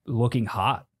looking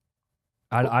hot.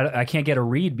 I can't get a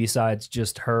read besides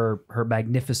just her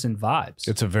magnificent vibes.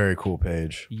 It's a very cool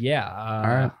page. Yeah. All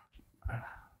right.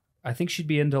 I think she'd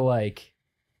be into like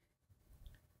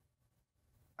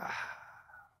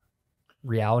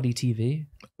reality TV.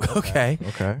 Okay.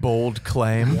 Okay. Bold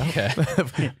claim.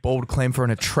 Okay. Bold claim for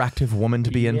an attractive woman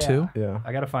to be into. Yeah.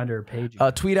 I got to find her page.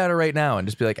 Tweet at her right now and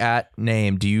just be like,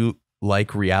 @name, do you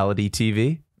like reality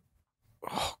TV?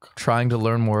 Oh, God. Trying to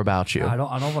learn more about you. I don't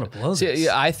want to blow See, this.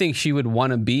 yeah, I think she would want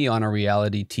to be on a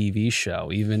reality TV show,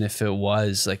 even if it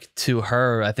was like to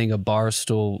her. I think a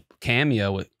Barstool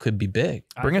cameo could be big.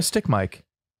 Bring a stick mic.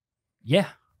 Yeah.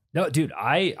 No, dude,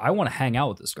 I want to hang out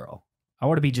with this girl. I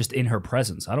want to be just in her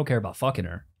presence. I don't care about fucking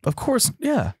her. Of course.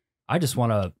 Yeah. I just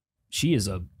want to.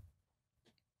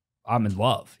 I'm in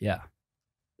love. Yeah.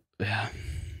 Yeah.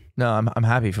 No, I'm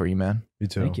happy for you, man. Me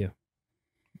too. Thank you.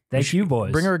 Thank you,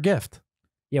 boys. Bring her a gift.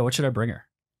 Yeah. What should I bring her?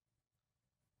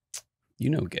 You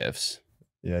know gifts,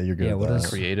 Yeah, you're good. Yeah, at what that. is-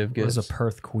 creative What gifts. does a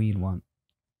Perth queen want?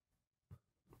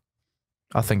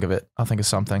 I'll think of it. I'll think of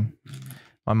something.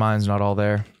 My mind's not all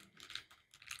there.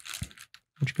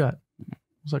 What you got?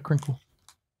 What's that crinkle?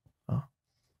 Oh.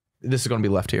 This is going to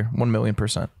be left here.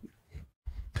 1,000,000%.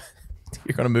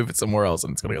 You're going to move it somewhere else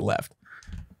and it's going to get left.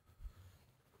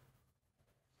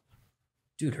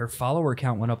 Dude, her follower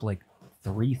count went up like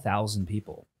 3,000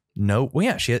 people. No. Well,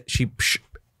 yeah,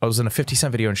 I was in a 50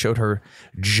 Cent video and showed her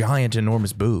giant,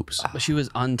 enormous boobs. But she was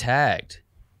untagged.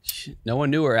 No one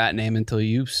knew her at name until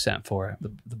you sent for it.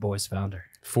 The boys found her.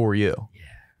 For you.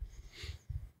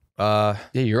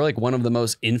 Yeah, you're like one of the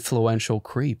most influential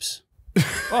creeps.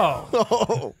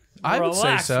 Oh, I would say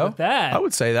relax so. with that. I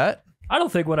would say that. I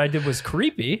don't think what I did was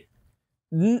creepy.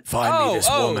 Find me this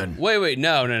woman. Wait,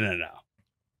 no.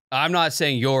 I'm not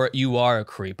saying you are a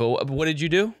creep, but what did you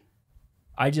do?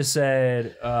 I just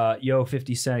said, yo,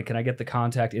 50 Cent, can I get the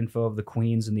contact info of the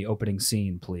queens in the opening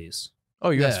scene, please? Oh,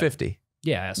 you asked Yeah. 50.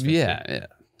 Yeah, I asked 50. Yeah.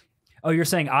 Oh, you're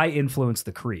saying I influenced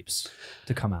the creeps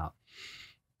to come out.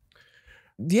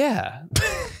 Yeah.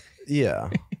 Yeah.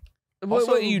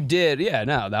 What you did,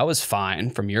 that was fine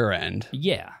from your end.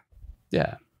 Yeah.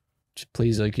 Yeah. Just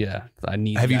please, like, yeah. I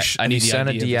need. Have you, I have need you the sent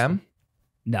a idea of this. DM?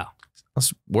 No.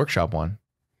 Let's workshop one.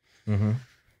 Mm-hmm.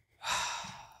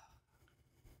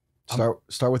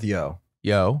 Start with yo.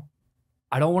 Yo.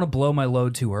 I don't want to blow my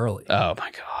load too early. Oh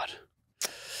my god.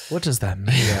 What does that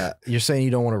mean? Yeah. You're saying you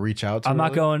don't want to reach out to I'm not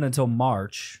early? going until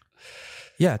March.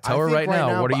 Yeah, tell her think right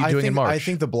now. What are you doing in March? I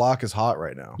think the block is hot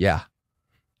right now. Yeah,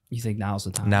 You think now's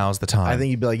the time? now's the time. I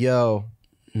think you'd be like, yo,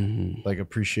 Mhm. like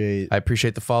appreciate. I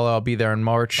appreciate the follow. I'll be there in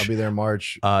March. I'll be there in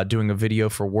March. Doing a video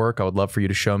for work. I would love for you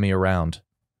to show me around.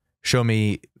 Show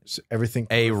me Everything.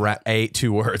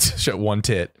 two words. Show one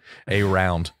tit. A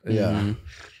round. Yeah. Mhm.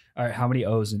 All right, how many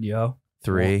O's in yo?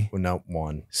 3, Well, no,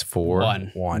 one. 4,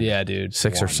 One. Yeah, dude.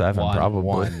 6 or One. 7, One. probably.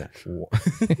 One.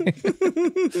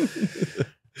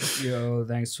 Yo,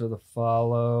 thanks for the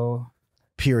follow.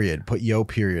 Period. Put yo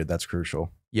period. That's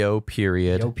crucial. Yo,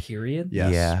 period. Yo, period?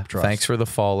 Yes. Yeah. Trust. Thanks for the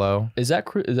follow. Is that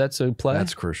so play?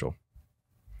 That's crucial.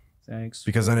 Thanks.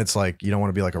 Because then it's like, you don't want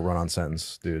to be like a run on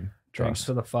sentence, dude. Thanks Trust.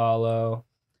 for the follow.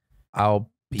 I'll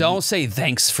be, Don't say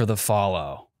thanks for the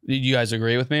follow. Did you guys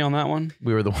agree with me on that one?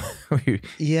 we were the one.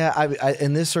 Yeah. I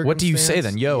in this circumstance. What do you say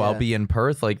then? Yo, yeah. I'll be in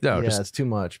Perth. Like, no, Yeah, just it's too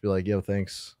much. Be like, yo,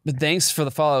 thanks. But thanks for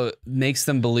the follow makes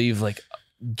them believe like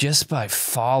just by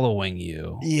following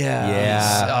you. Yeah.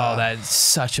 Yeah. Oh, that's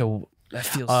such a that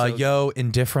feels so yo,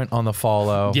 indifferent on the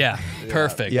follow. Yeah,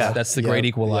 perfect. Yeah. That's the Yeah. great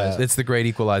equalizer. It's the great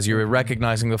equalizer. You're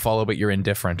recognizing the follow, but you're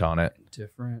indifferent on it.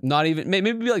 Different. Not even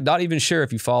maybe be like not even sure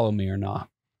if you follow me or not.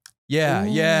 Yeah,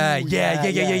 yeah.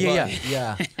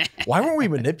 Yeah. Why weren't we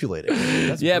manipulating?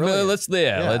 That's Yeah, brilliant.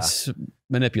 but let's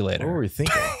manipulate What were her. we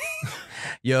thinking?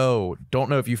 Yo, don't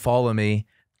know if you follow me,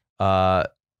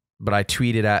 but I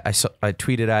tweeted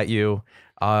at you.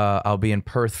 I'll be in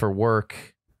Perth for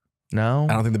work. No,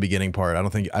 I don't think the beginning part. I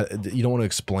don't think you don't want to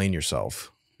explain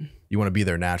yourself. You want to be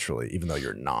there naturally, even though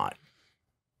you're not.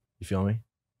 You feel me?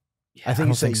 I think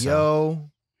you say yo.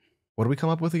 What do we come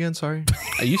up with again? Sorry.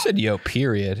 You said yo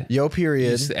period. Yo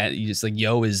period. You just like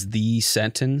yo is the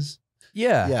sentence.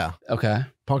 Yeah. Yeah. Okay.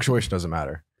 Punctuation doesn't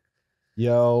matter.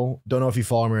 Yo, don't know if you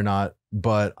follow me or not,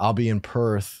 but I'll be in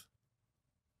Perth.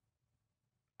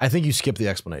 I think you skip the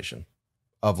explanation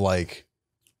of like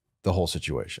the whole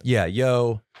situation. Yeah.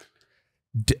 Yo,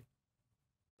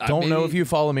 don't know if you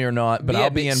follow me or not, but I'll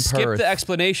be in skip Perth. the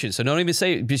explanation. So don't even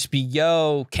say just be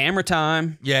yo camera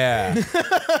time. Yeah.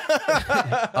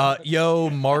 Yo,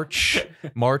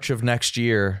 March of next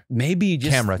year. Maybe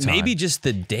just Camera time. Maybe just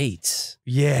the dates.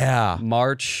 Yeah.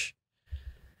 March.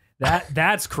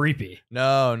 That's creepy.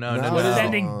 No. What is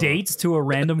Sending dates to a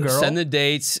random girl. Send the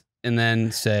dates and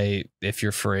then say if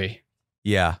you're free.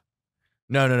 Yeah.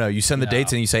 No. You send the No.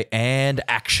 dates and you say and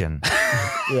action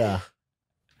Yeah.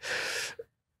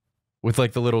 with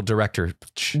like the little director.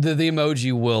 The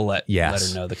emoji will let Yes.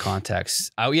 her know the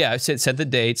context. Oh yeah, I said the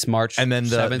dates March And then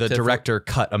the 7th to director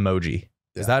cut emoji.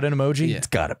 Is Yeah. that an emoji? Yeah. It's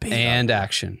gotta be. and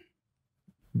action.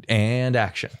 And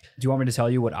action. Do you want me to tell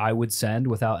you what I would send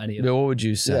without any of What would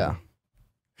you say? Yeah.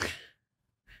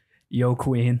 Yo,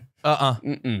 queen.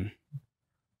 Mm-mm.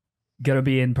 Gonna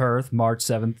be in Perth March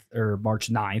 7th or March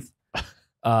 9th.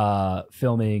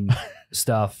 Filming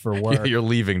stuff for work. You're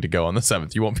leaving to go on the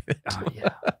 7th. You won't be there. Oh,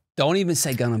 yeah. Don't even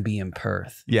say gonna be in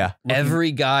Perth. Yeah.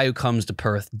 Every guy who comes to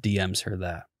Perth DMs her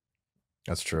that.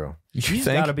 That's true. You She's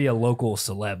think? got to be a local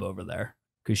celeb over there.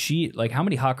 Because how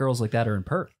many hot girls like that are in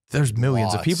Perth? There's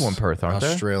millions of Lots. people in Perth, aren't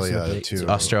there? Australia So too.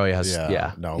 Australia has,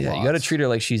 yeah. No, Yeah, you got to treat her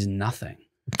like she's nothing.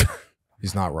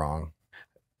 He's not wrong.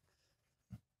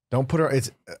 Don't put her.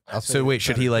 It's. I'll say So it wait,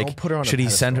 should better. he Don't like, put her on a should he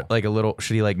send pedestal. like a little,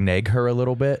 should he like neg her a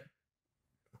little bit?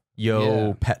 Yo,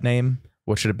 Yeah. pet name?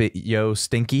 What should it be? Yo,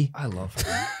 Stinky? I love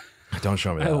her. Don't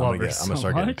show me I that. I'm love gonna, her I'm gonna so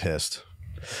start getting much. pissed.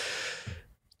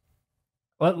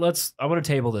 I want to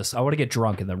table this. I want to get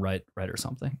drunk and then write her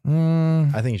something.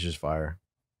 I think you should just fire.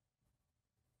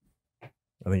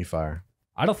 I think you fire.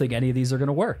 I don't think any of these are going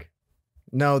to work.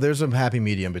 No, there's a happy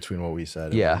medium between what we said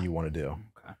and Yeah. what you want to do.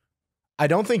 Okay. I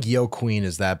don't think Yo Queen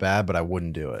is that bad, but I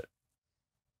wouldn't do it.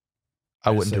 I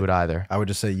wouldn't do it either. I would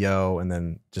just say yo and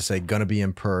then just say gonna be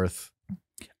in Perth.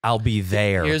 I'll be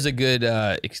there. Here's a good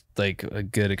like a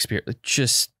good experience.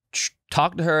 Just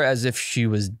talk to her as if she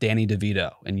was Danny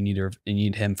DeVito, and you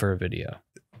need him for a video.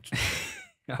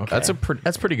 Okay.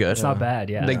 That's pretty good. It's not bad.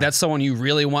 Yeah. Like that's someone you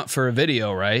really want for a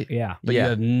video, right? Yeah. But you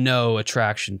have no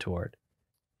attraction toward.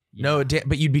 No,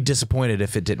 but you'd be disappointed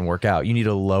if it didn't work out. You need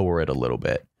to lower it a little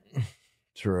bit.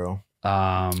 True.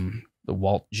 The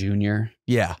Walt Jr.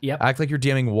 Yeah. Yep. Act like you're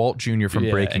DMing Walt Jr. from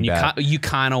Breaking and Bad. you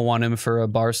kind of want him for a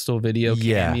Barstool video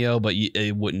Yeah. cameo, but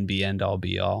it wouldn't be end all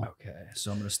be all. Okay.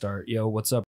 So I'm gonna start. Yo,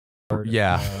 what's up?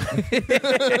 Yeah.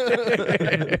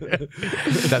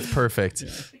 That's perfect.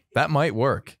 That might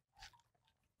work.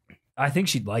 I think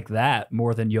she'd like that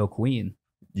more than Yo Queen.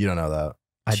 You don't know that.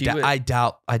 I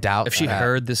doubt. If she that.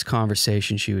 heard this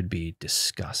conversation, she would be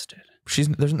disgusted.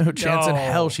 There's no chance in No.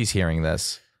 hell she's hearing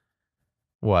this.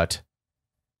 What?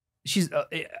 She's.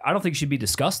 I don't think she'd be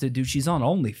disgusted, dude. She's on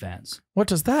OnlyFans. What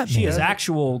does that mean? She has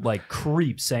actual like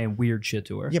creeps saying weird shit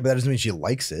to her. Yeah, but that doesn't mean she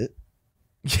likes it.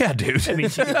 Yeah, dude. I mean,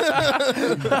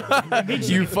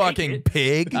 she, You fucking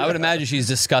pig. I would imagine she's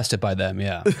disgusted by them.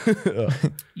 Yeah.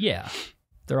 yeah.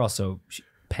 They're also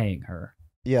paying her.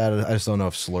 Yeah, I just don't know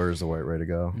if slur is the right way to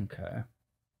go. Okay.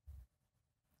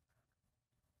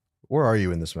 Where are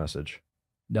you in this message?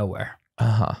 Nowhere.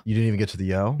 Uh-huh. You didn't even get to the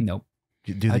yo? Nope.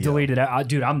 Do the I deleted it.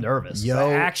 Dude, I'm nervous.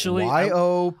 Yo, Actually,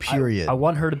 Y-O period. I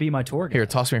want her to be my tour guide. Here,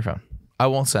 toss me your phone. I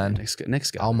won't send.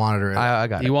 Next guy. I'll monitor it. I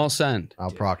got He it. won't send.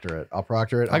 I'll proctor it. I'll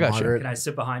proctor it. I I'll got you. monitor Can I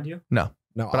sit behind you? No,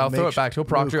 No, but I'll throw make it back. He'll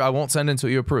proctor. I won't send until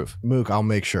you approve. Mook, I'll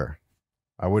make sure.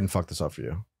 I wouldn't fuck this up for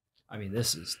you. I mean,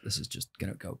 this is just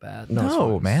gonna go bad. No, it's No,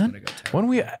 fine. It's man. gonna go terrible.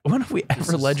 When have we This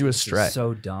ever is- led you this is astray?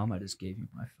 So dumb. I just gave you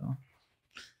my phone.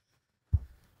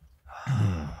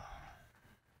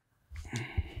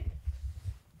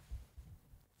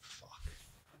 Fuck.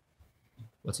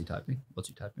 What's he typing?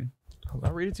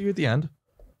 I'll read it to you at the end.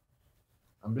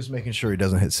 I'm just making sure he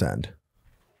doesn't hit send.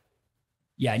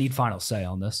 Yeah, I need final say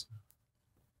on this.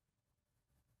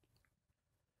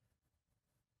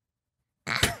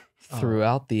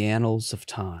 Throughout the annals of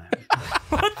time.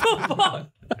 What the fuck?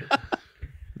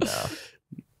 No.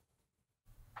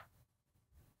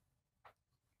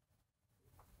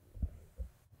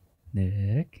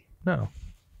 Nick. No.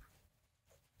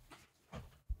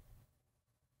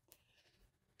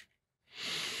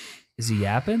 Is he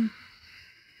yapping?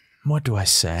 What do I A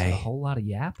say? whole lot of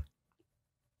yap?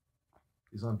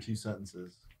 He's on 2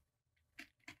 sentences.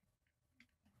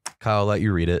 Kyle, I'll let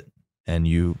you read it, and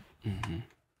you.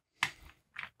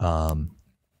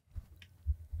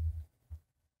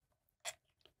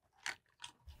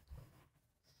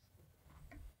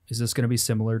 Is this going to be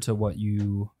similar to what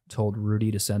you told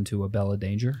Rudy to send to Abella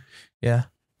Danger? Yeah.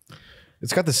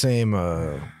 It's got the same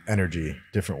energy,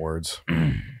 different words.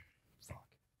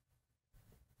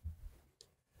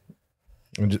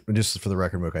 And just for the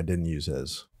record, Mook, I didn't use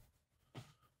his.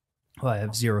 Well, I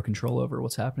have zero control over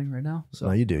what's happening right now. So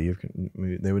No, you do.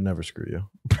 They would never screw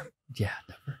you. yeah,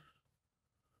 never.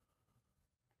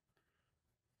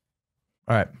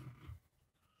 All right.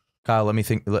 Kyle, let me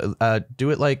think.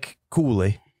 Do it like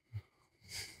coolly.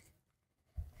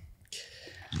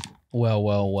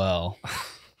 Well.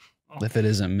 If it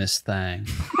isn't Miss Thang.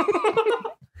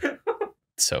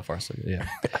 So far, so good. Yeah.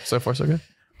 So far, so good.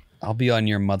 I'll be on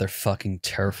your motherfucking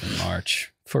turf in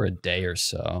March for a day or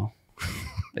so.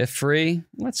 If free,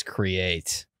 let's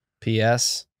create.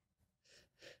 P.S.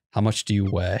 How much do you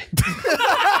weigh?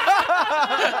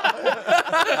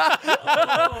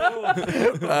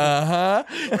 Uh-huh.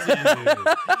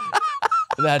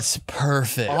 That's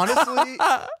perfect. Honestly,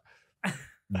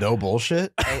 no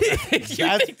bullshit.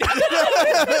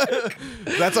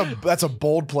 That's a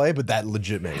bold play, but that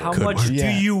legit made it. How Could much work. do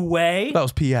Yeah. you weigh? That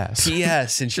was PS.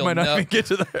 P.S. And She she'll might not know, even get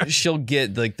to that. she'll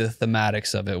get like the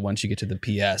thematics of it once you get to the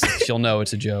P.S. She'll know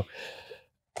it's a joke.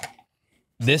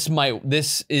 This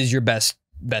is your best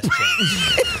chance.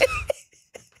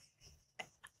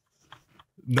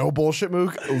 No bullshit,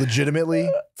 Mook. Legitimately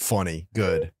funny.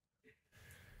 Good.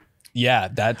 Yeah,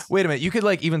 that's Wait a minute. You could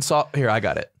like even saw. Here, I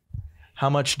got it. How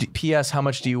much? PS. How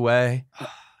much do you weigh?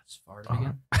 Just farted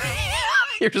again.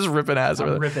 You're just ripping ass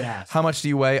over I'm there. ripping ass. How much do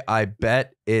you weigh? I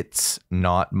bet it's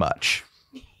not much.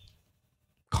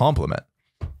 Compliment.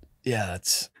 yeah,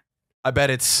 that's I bet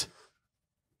it's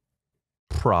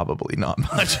probably not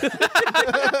much.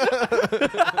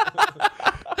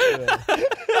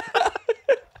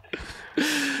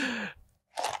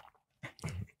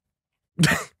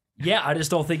 Yeah, I just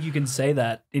don't think you can say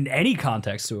that in any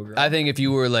context to a girl. I think if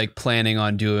you were like planning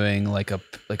on doing like a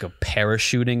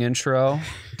parachuting intro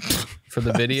for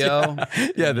the video.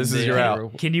 Yeah, this is your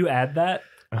out. Can you add that?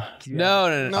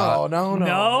 No. No. No?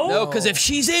 No, because if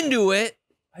she's into it,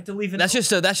 I had to leave. That's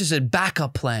just a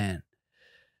backup plan.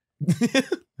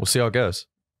 We'll see how it goes.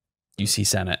 UC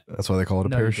Senate. That's why they call it a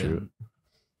No, you parachute. didn't.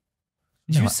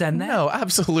 Did you send that? No,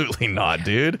 absolutely not,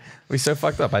 dude. We so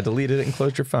fucked up. I deleted it and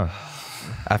closed your phone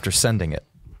after sending it.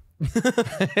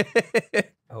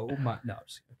 Oh my! No,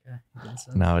 okay. You didn't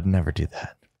send No, I'd never do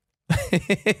that.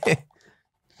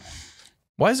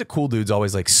 Why is it cool dudes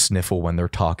always like sniffle when they're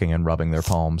talking and rubbing their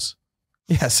palms?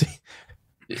 Yeah, see.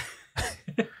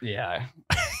 Yeah.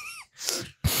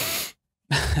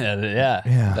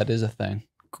 Yeah. That is a thing.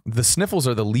 The sniffles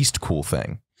are the least cool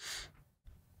thing.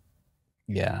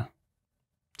 Yeah.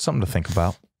 Something to think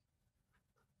about.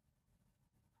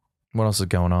 What else is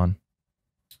going on?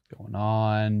 Going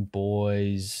on,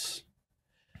 boys.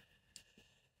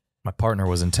 My partner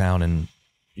was in town and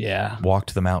Yeah.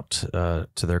 walked them out to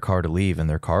their car to leave, and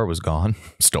their car was gone,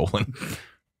 stolen.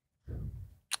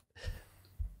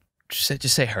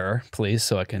 Just say her, please,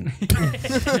 so I can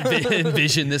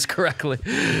envision this correctly.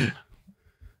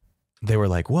 They were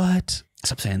like, "What?"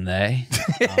 Stop saying they.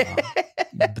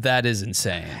 But that is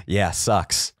insane. Yeah,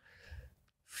 sucks.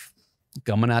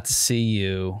 Coming out to see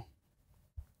you.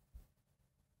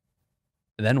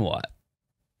 Then what?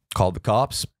 Called the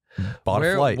cops. Bought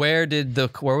a flight. Where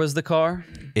was the car?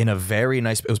 In a very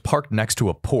nice. It was parked next to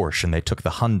a Porsche, and they took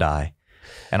the Hyundai.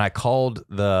 And I called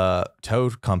the tow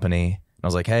company. And I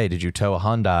was like, "Hey, did you tow a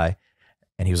Hyundai?"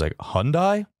 And he was like,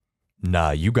 "Hyundai?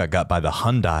 Nah, you got by the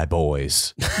Hyundai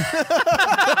boys."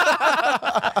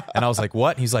 And I was like,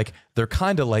 "What?" And he's like, "They're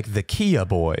kind of like the Kia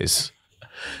boys."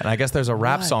 And I guess there's a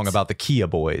rap song about the Kia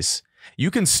boys. You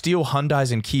can steal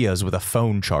Hyundais and Kias with a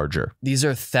phone charger. These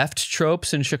are theft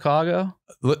tropes in Chicago?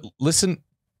 Listen,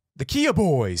 the Kia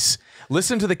boys.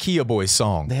 Listen to the Kia boys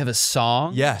song. They have a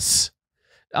song? Yes.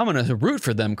 I'm going to root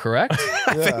for them, correct?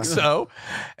 I think so.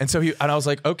 And I was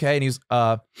like, okay. And he's,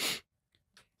 the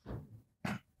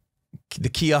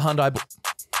Kia Hyundai.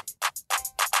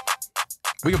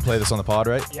 We can play this on the pod,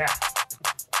 right? Yeah.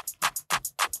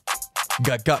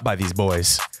 Got by these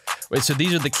boys. Wait, so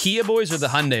these are the Kia boys or the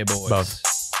Hyundai boys? Both.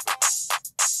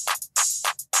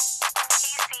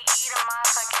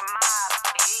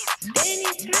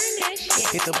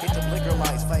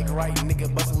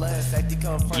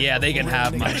 Yeah, they can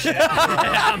have my shit.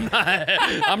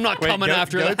 I'm not coming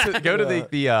after that. Go to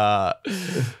the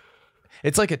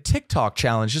it's like a TikTok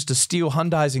challenge just to steal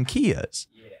Hyundais and Kias.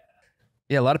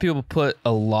 Yeah, a lot of people put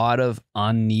a lot of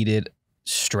unneeded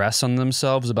stress on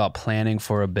themselves about planning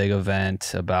for a big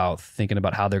event, about thinking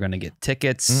about how they're going to get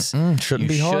tickets. Shouldn't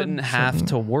be hard. Shouldn't have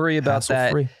to worry about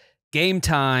that. Hassle-free. Game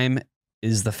Time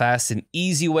is the fast and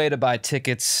easy way to buy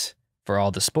tickets for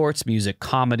all the sports, music,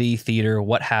 comedy, theater,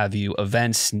 what have you,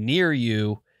 events near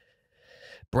you.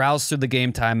 Browse through the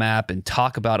Game Time app and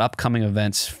talk about upcoming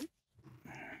events.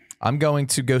 I'm going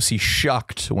to go see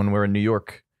Shucked when we're in New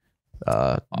York.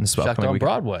 Shucked on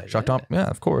Broadway. Shucked on, yeah,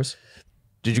 of course.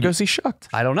 Did you go see Shucked?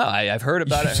 I don't know. I've heard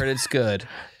about it. Heard it's good,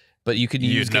 but you could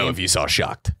use. You'd know if you saw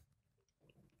Shucked.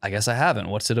 I guess I haven't.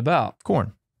 What's it about?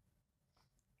 Corn.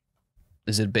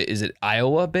 Is it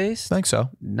Iowa based? I think so.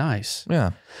 Nice.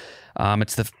 Yeah.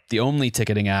 It's the only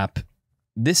ticketing app.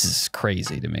 This is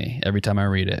crazy to me. Every time I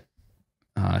read it,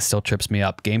 it still trips me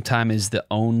up. Game Time is the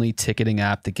only ticketing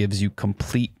app that gives you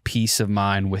complete peace of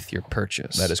mind with your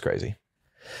purchase. That is crazy.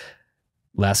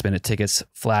 Last minute tickets,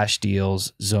 flash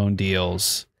deals, zone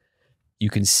deals. You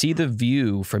can see the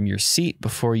view from your seat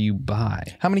before you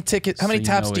buy. How many tickets? How many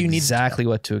taps do you need? Exactly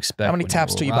what to expect. How many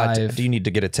taps do you buy? Do you need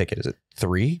to get a ticket? Is it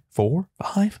 3, 4,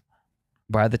 5?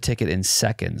 Buy the ticket in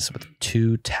seconds with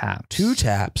 2 taps. 2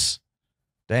 taps.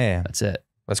 Damn. That's it.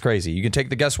 That's crazy. You can take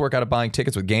the guesswork out of buying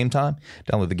tickets with Game Time.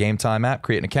 Download the Game Time app,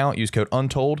 create an account, use code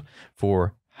Untold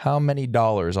for how many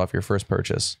dollars off your first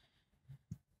purchase?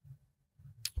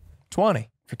 20.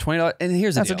 For $20. And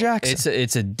here's the That's deal. a Jackson.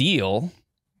 It's a deal.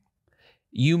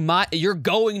 You're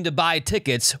going to buy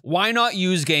tickets. Why not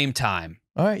use Game Time?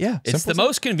 All right, yeah. It's the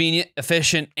most convenient,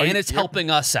 efficient, and it's helping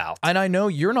us out. And I know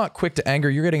you're not quick to anger.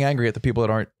 You're getting angry at the people that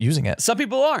aren't using it. Some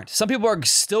people aren't. Some people are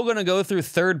still going to go through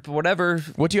third whatever.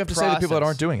 What do you have to say to people that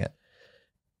aren't doing it?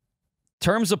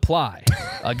 Terms apply.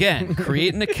 Again,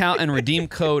 create an account and redeem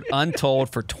code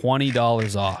Untold for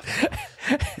 $20 off.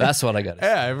 That's what I got to say.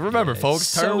 Yeah, remember, folks,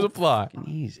 terms apply.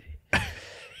 Easy.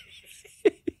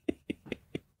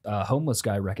 Homeless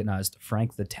guy recognized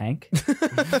Frank the Tank.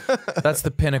 That's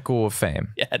the pinnacle of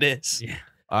fame. Yeah, it is. Yeah.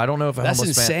 I don't know if That's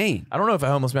insane. I don't know if a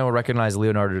homeless man will recognize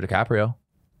Leonardo DiCaprio.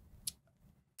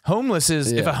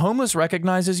 If a homeless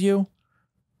recognizes you,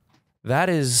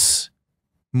 that's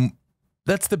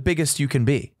the biggest you can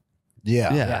be.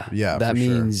 Yeah. That for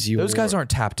means sure. you. Those guys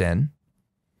aren't tapped in.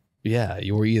 Yeah,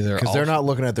 you were either Because they're not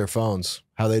looking at their phones.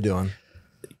 How they doing?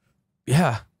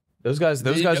 Yeah. Those guys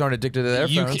aren't addicted to their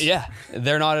phones. Yeah,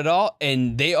 they're not at all,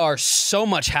 and they are so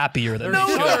much happier than they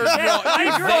should.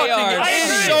 I They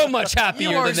are so much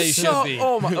happier than they should be.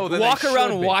 Walk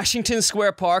around Washington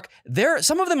Square Park.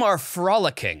 Some of them are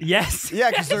frolicking. Yes. Yeah,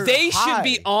 because They should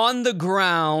be on the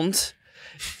ground,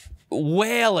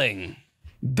 wailing,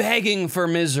 begging for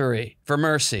mercy.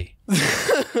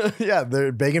 Yeah,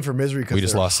 they're begging for misery because We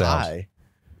just lost sound.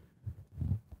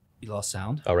 You lost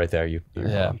sound. Oh, right there. You're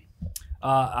Yeah.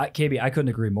 KB, I couldn't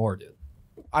agree more, dude.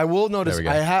 I will notice. There we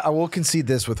go. I will concede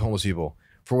this with homeless people.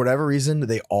 For whatever reason,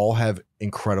 they all have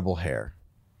incredible hair.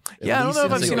 Yeah, I don't know if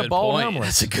I've That's a seen a good bald point.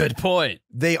 homeless. That's a good point.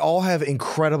 They all have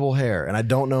incredible hair, and I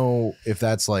don't know if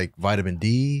that's like vitamin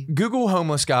D. Google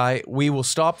homeless guy. We will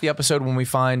stop the episode when we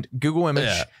find Google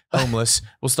image homeless.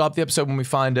 We'll stop the episode when we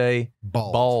find a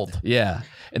bald. Yeah.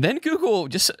 And then Google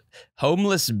just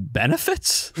homeless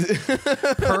benefits,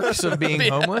 Perks of being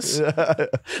homeless.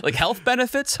 like health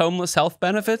benefits, homeless health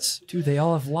benefits. Dude, they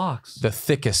all have locks. The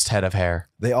thickest head of hair.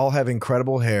 They all have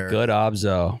incredible hair. Good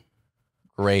obzo.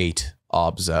 Great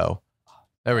obzo.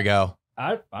 There we go.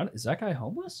 Is that guy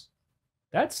homeless?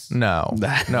 That's No,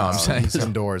 I'm saying He's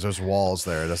indoors. There's walls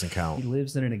there. It doesn't he count.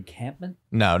 lives in an encampment.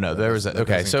 no. There was That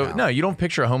okay. doesn't So count. no, you don't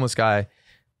picture a homeless guy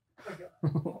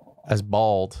as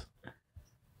bald.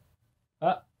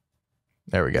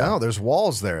 There we go. No, there's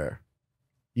walls there.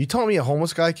 You telling me a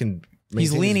homeless guy can?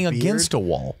 He's maintain leaning his beard? against a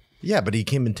wall. Yeah, but he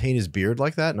can maintain his beard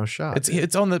like that. No shot.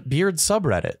 It's on the beard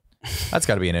subreddit. That's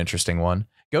got to be an interesting one.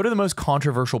 Go to the most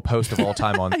controversial post of all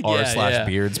time on Yeah.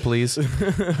 r/beards, please.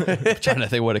 Trying to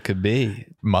think what it could be.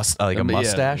 A Yeah.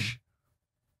 mustache.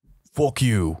 Fuck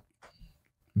you.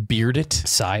 Beard it.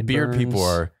 Sideburns. Beard people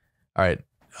are all right.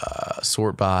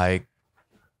 Sort by.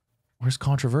 Where's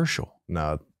controversial?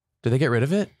 No, Did they get rid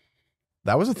of it?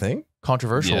 that was a thing.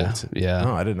 Controversial. Yeah. Yeah.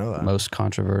 No, I didn't know that. Most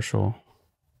controversial.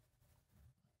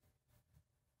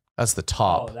 That's the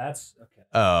top. Oh, that's okay.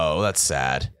 Oh, that's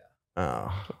sad.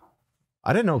 Oh,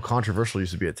 I didn't know controversial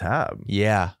used to be a tab.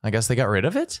 Yeah, I guess they got rid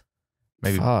of it.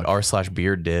 Maybe Fuck.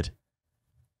 r/beard did.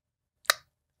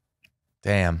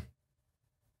 Damn.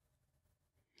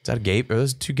 Is that a gay? Are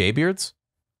those two gay beards?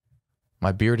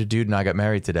 My bearded dude and I got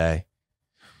married today.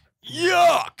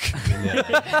 Yuck!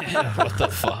 What the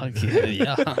fuck?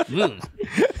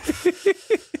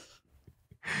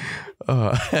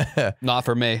 Yeah. Not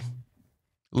for me.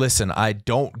 Listen, I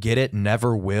don't get it,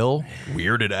 never will.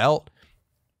 Weirded out.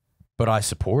 But I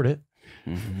support it.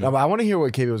 No, but I want to hear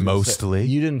what KB was gonna Mostly. say.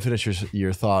 You didn't finish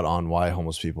your thought on why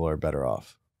homeless people are better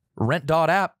off.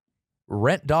 Rent.app.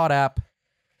 Rent.app.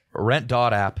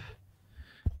 Rent.app.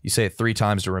 You say it 3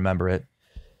 times to remember it.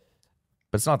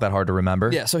 But it's not that hard to remember.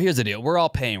 Yeah, so here's the deal. We're all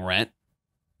paying rent.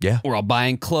 Yeah. We're all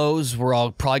buying clothes. We're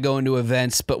all probably going to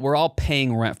events, but we're all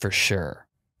paying rent for sure.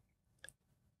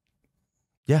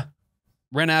 Yeah.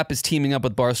 Rent app is teaming up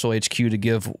with Barstool HQ to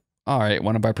give, all right,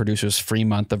 one of our producers free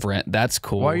month of rent. That's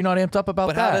cool. Why are you not amped up about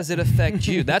But that? how does it affect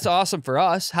you? That's awesome for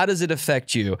us. How does it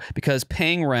affect you? Because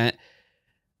paying rent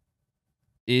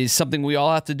is something we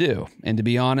all have to do. And to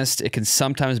be honest, it can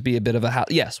sometimes be a bit of a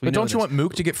yes. But don't you want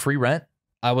Mook to get free rent?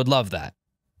 I would love that.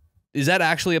 Is that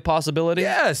actually a possibility?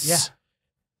 Yes. Yeah.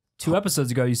 2 episodes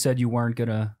ago, you said you weren't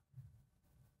gonna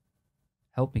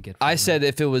help me get. I said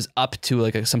if it was up to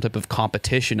like some type of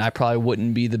competition, I probably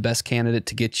wouldn't be the best candidate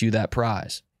to get you that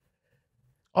prize.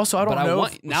 Also, I don't But know.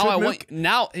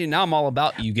 now I'm all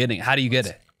about you getting it. How do you get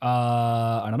it?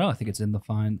 I don't know. I think it's in the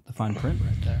fine print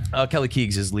right there. Kelly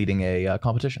Keegs is leading a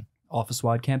competition.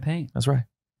 Office-wide campaign. That's right.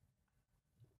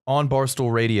 On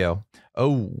Barstool Radio.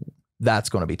 Oh, that's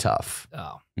going to be tough.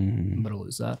 Oh, Mm-hmm. I'm gonna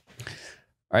lose that.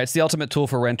 All right, it's the ultimate tool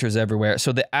for renters everywhere.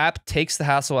 So the app takes the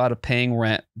hassle out of paying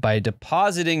rent by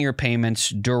depositing your payments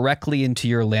directly into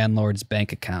your landlord's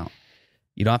bank account.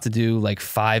 You don't have to do like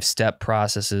 5-step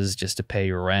processes just to pay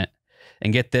your rent.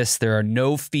 And get this, there are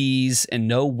no fees and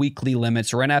no weekly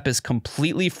limits. Rent app is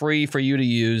completely free for you to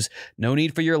use. No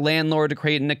need for your landlord to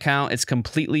create an account. It's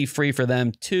completely free for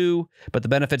them too. But the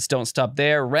benefits don't stop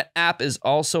there. Rent app is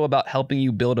also about helping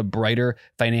you build a brighter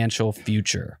financial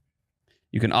future.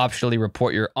 You can optionally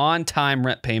report your on-time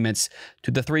rent payments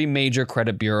to the 3 major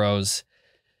credit bureaus.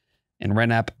 And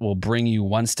Rent app will bring you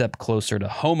one step closer to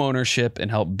home ownership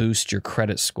and help boost your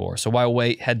credit score. So why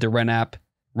wait? Head to rent.app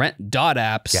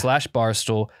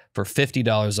 /Barstool for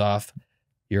 $50 off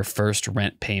your first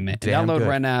rent payment. Damn Download good.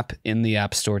 Rent app in the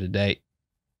App Store today.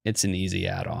 It's an easy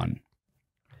add-on.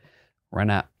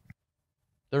 Rent app.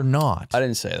 They're not. I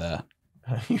didn't say that.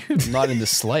 Not in the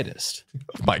slightest.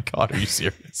 Oh my God, are you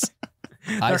serious?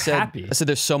 I They're said happy.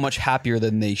 they're so much happier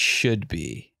than they should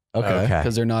be. Okay.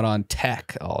 because they're not on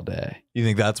tech all day. You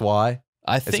think that's why?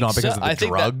 I think It's not because so. of the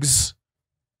drugs.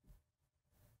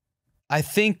 I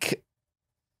think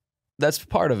that's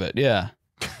part of it. Yeah.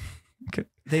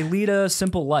 They lead a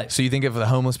simple life. So you think if the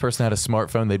homeless person had a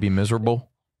smartphone, they'd be miserable?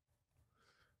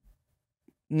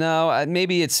 No,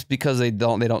 maybe it's because they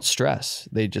don't stress.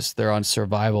 They're on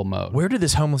survival mode. Where did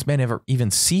this homeless man ever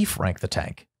even see Frank the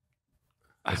Tank?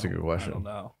 That's a good I question. don't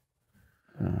know.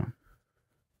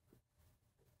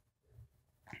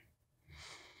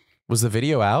 Was the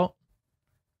video out?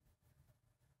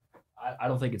 I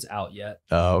don't think it's out yet.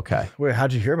 Oh, okay. Wait,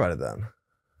 how'd you hear about it then?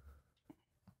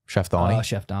 Chef Donnie.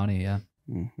 Chef Donnie, yeah.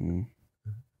 Mm-hmm.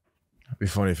 It'd be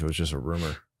funny if it was just a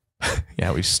rumor.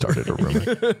 Yeah, we started a rumor.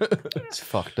 It's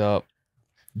fucked up.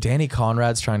 Danny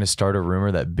Conrad's trying to start a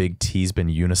rumor that Big T's been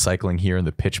unicycling here in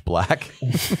the pitch black.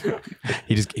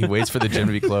 he waits for the gym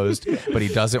to be closed, but he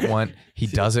doesn't want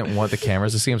the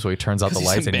cameras to see him, so he turns out the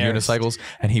lights and unicycles,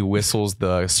 and he whistles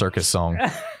the Circus song.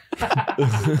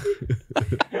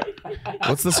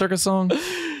 What's the Circus song?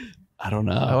 I don't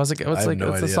know. I was like, what's no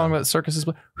the idea. song that Circus is?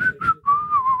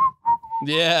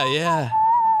 Yeah.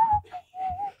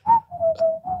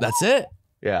 That's it.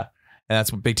 Yeah, and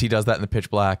that's what Big T does that in the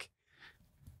pitch black.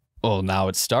 Well, now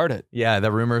it started. Yeah,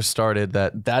 the rumor started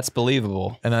that, That's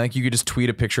believable. and I think you could just tweet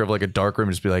a picture of like a dark room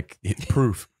and just be like,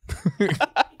 proof.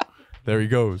 There he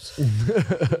goes.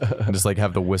 And just like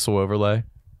have the whistle overlay.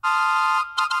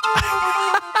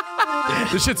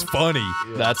 This shit's funny.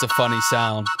 That's a funny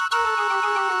sound.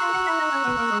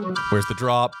 Where's the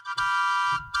drop?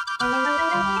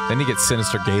 Then you get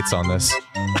Sinister Gates on this.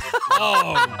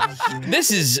 Oh,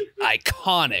 this is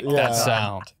iconic. Yeah. That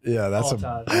sound. Yeah, that's All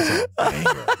a time.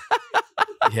 banger.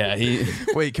 Yeah, he.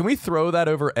 Wait, can we throw that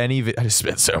over any? I just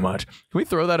spit so much. Can we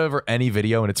throw that over any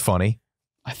video and it's funny?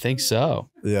 I think so.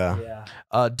 Yeah.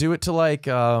 Yeah. Do it to like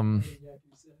The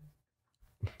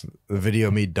video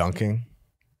of me dunking.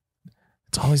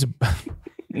 It's always a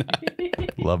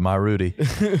love my Rudy.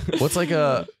 What's like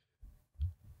a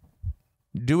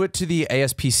do it to the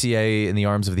ASPCA in the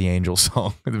Arms of the Angel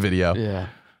song, the video. Yeah.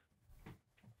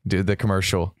 Do the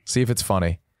commercial. See if it's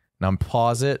funny. Now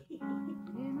pause it.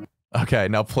 Okay,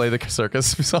 now play the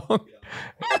Circus song.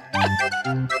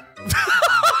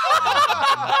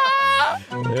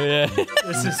 Yeah.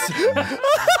 This is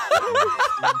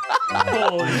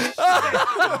holy shit.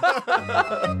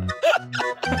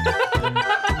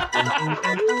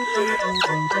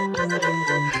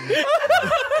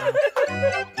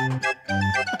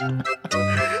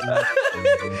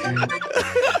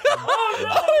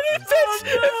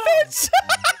 It fits.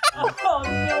 Oh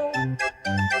no.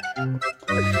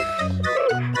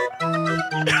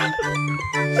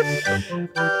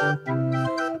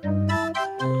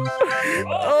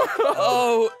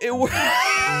 Oh, it worked.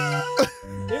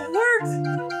 It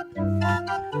worked.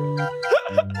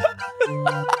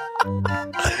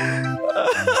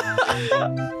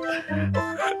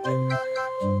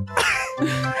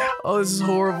 Oh, this is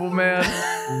horrible, man.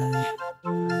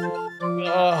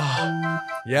 Oh.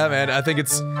 Yeah, man. I think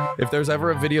it's if there's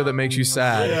ever a video that makes you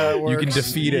sad, Yeah, it you can works.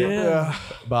 defeat it Yeah.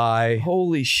 by.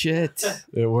 Holy shit.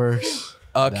 It works.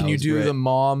 Can you was do great.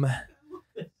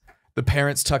 the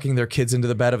parents tucking their kids into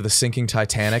the bed of the sinking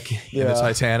Titanic in the Yeah.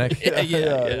 Titanic?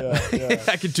 Yeah.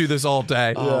 I could do this all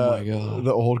day. Oh my God.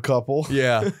 The old couple.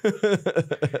 Yeah.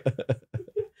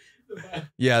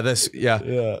 Yeah. This. Yeah.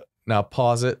 Yeah. Now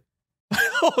pause it.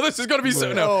 Oh, this is gonna be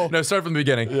so. No. Start from the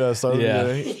beginning. Yeah. Start at the Yeah.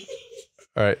 beginning.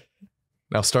 All right.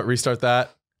 Now restart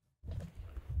that.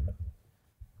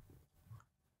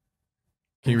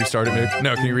 Can you restart it, maybe?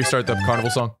 No, can you restart the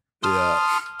carnival song? Yeah.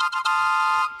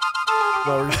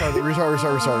 No, restart.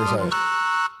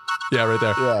 Yeah, right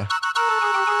there. Yeah.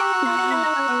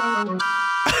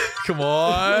 Come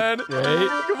on. Right?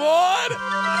 Come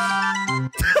on.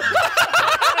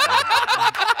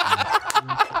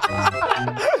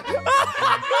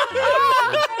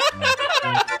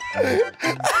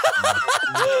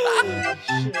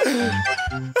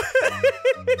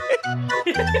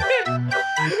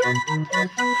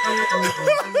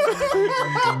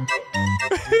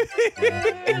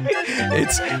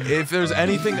 It's if there's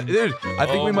anything, dude. I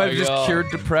think Oh we might my have just God.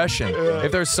 cured depression.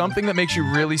 If there's something that makes you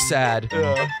really sad,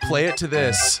 play it to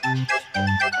this.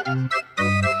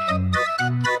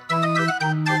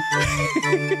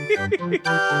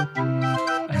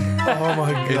 Oh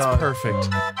my god. It's perfect.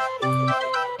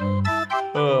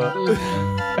 Oh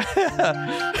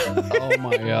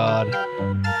my God.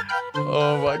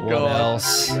 Oh my What god.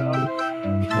 else?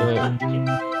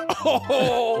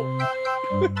 Oh,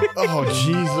 Oh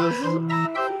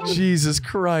Jesus. Jesus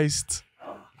Christ.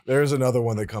 There's another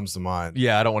one that comes to mind.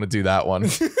 Yeah, I don't want to do that one.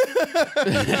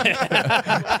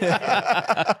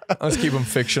 Let's keep them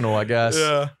fictional, I guess.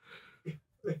 Yeah.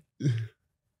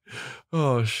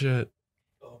 Oh shit.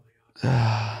 Dude,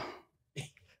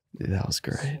 that was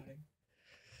great.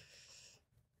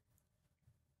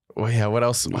 Well, yeah. What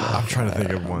else? I'm trying to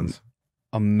think of ones.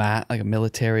 A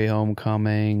military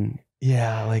homecoming.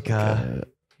 Yeah, like A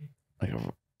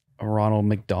Ronald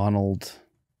McDonald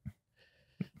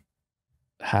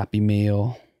Happy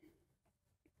Meal.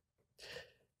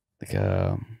 What's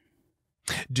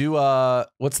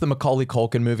the Macaulay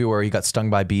Culkin movie where he got stung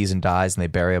by bees and dies and they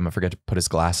bury him and forget to put his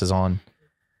glasses on?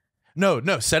 No,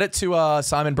 set it to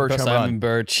Simon Birch. Simon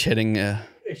Birch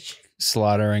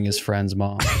slaughtering his friend's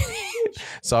mom.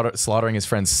 Slaughtering his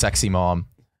friend's sexy mom.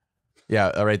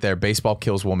 Yeah, right there. Baseball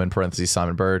kills woman, parentheses,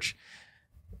 Simon Birch.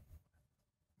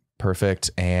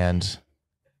 Perfect. And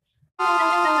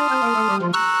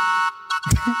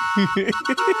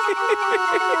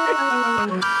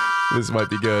this might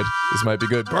be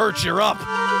good. Birch, you're up.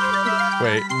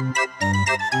 Wait,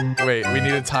 we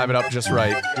need to time it up just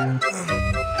right.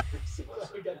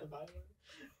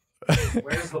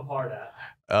 Where's the part at?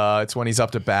 It's when he's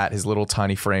up to bat. His little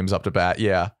tiny frame's up to bat.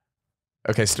 Yeah.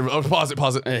 Okay. Pause it.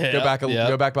 Yeah, Go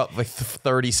back about like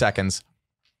 30 seconds.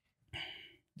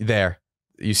 There.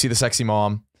 You see the sexy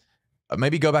mom.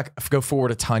 Maybe go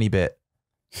forward a tiny bit.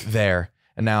 There.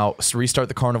 And now restart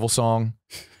the carnival song.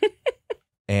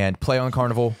 And play on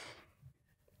carnival.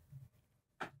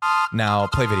 Now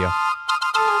play video.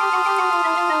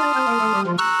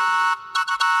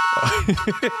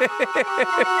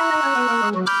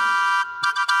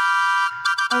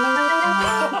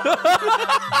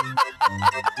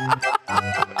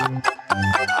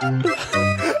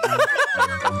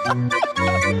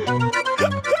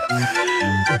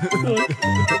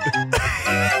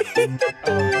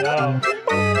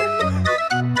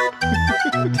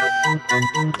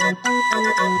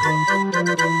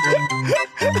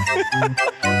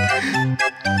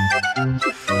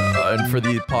 And for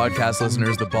the podcast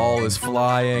listeners, the ball is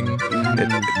flying.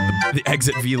 The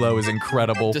exit velo is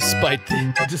incredible. Despite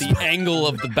the angle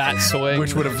of the bat swing.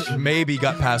 Which would have maybe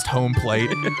got past home plate.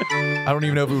 I don't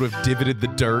even know if it would have divoted the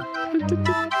dirt.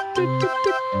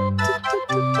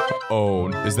 Oh,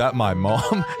 is that my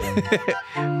mom?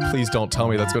 Please don't tell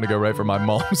me that's going to go right for my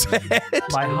mom's head.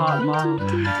 My hot mom.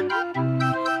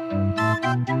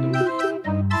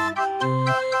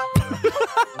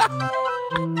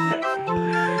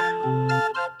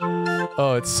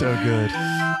 Oh, it's so good.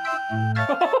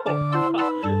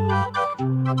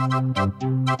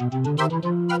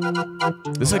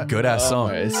 This is a good ass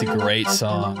song. It's a great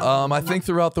song. I think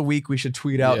throughout the week we should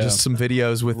tweet out just some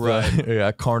videos with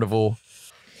Carnival.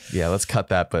 Yeah, let's cut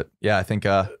that. But yeah, I think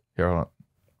here, hold on.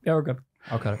 Yeah, we're good.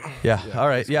 I'll cut it. Yeah. All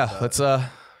right. Yeah. Let's that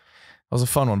was a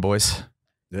fun one, boys.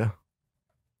 Yeah.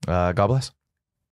 God bless.